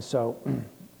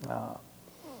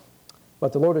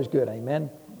 But the Lord is good. Amen.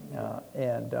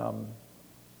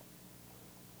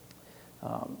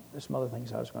 There's some other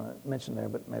things I was going to mention there,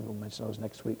 but maybe we'll mention those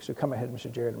next week. So come ahead,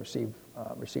 Mr. Jared, and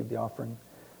receive the offering.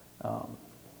 I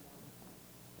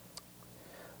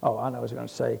know I was going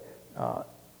to say,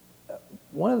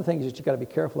 one of the things that you've got to be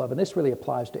careful of, and this really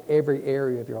applies to every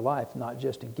area of your life, not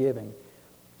just in giving,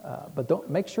 but don't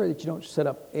make sure that you don't set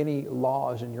up any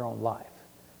laws in your own life.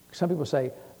 Some people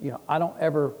say, I don't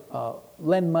ever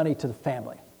lend money to the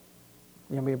family.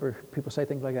 People say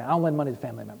things like that. I don't lend money to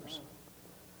family members.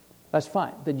 That's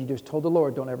fine. Then you just told the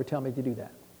Lord, don't ever tell me to do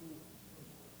that.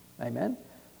 Amen?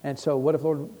 And so what if,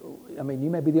 Lord, you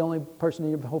may be the only person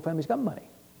in your whole family's got money,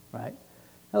 right?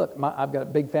 Now look, I've got a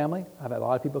big family. I've had a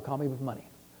lot of people call me with money.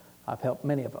 I've helped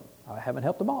many of them. I haven't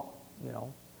helped them all,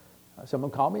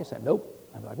 Someone called me and said, nope.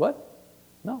 I'm like, what?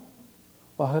 No.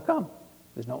 Well, how come?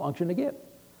 There's no unction to give.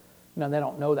 They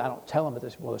don't know that. I don't tell them that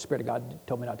the Spirit of God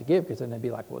told me not to give, because then they'd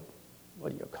be like, what are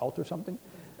you, a cult or something?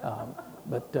 No,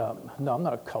 I'm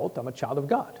not a cult. I'm a child of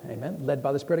God. Amen. Led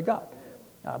by the Spirit of God.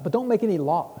 But don't make any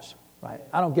laws, right?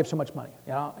 I don't give so much money.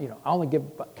 I only give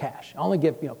cash. I only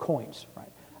give, coins,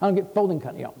 right? I don't get folding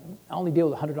cut. I only deal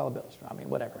with $100 bills.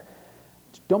 Whatever.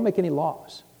 Don't make any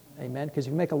laws. Amen. Because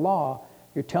if you make a law,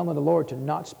 you're telling the Lord to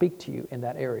not speak to you in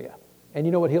that area. And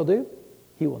you know what he'll do?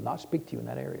 He will not speak to you in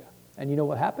that area. And you know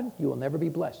what happened? You will never be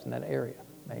blessed in that area.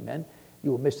 Amen.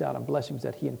 You will miss out on blessings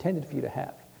that he intended for you to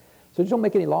have. So just don't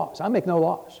make any laws. I make no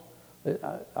laws.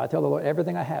 I tell the Lord,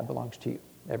 everything I have belongs to you.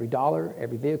 Every dollar,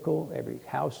 every vehicle, every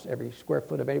house, every square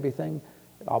foot of everything,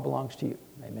 it all belongs to you.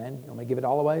 Amen. You want me to give it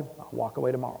all away? I'll walk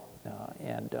away tomorrow.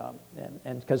 And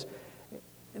because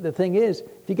the thing is,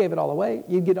 if you gave it all away,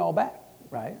 you'd get it all back,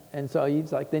 right? And so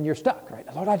then you're stuck, right?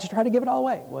 Lord, I just tried to give it all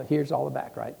away. Well, here's all the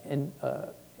back, right? In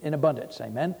abundance.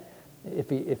 Amen.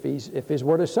 If his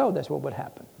word is so, that's what would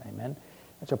happen. Amen.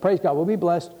 And so praise God. We'll be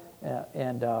blessed,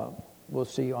 and we'll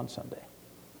see you on Sunday.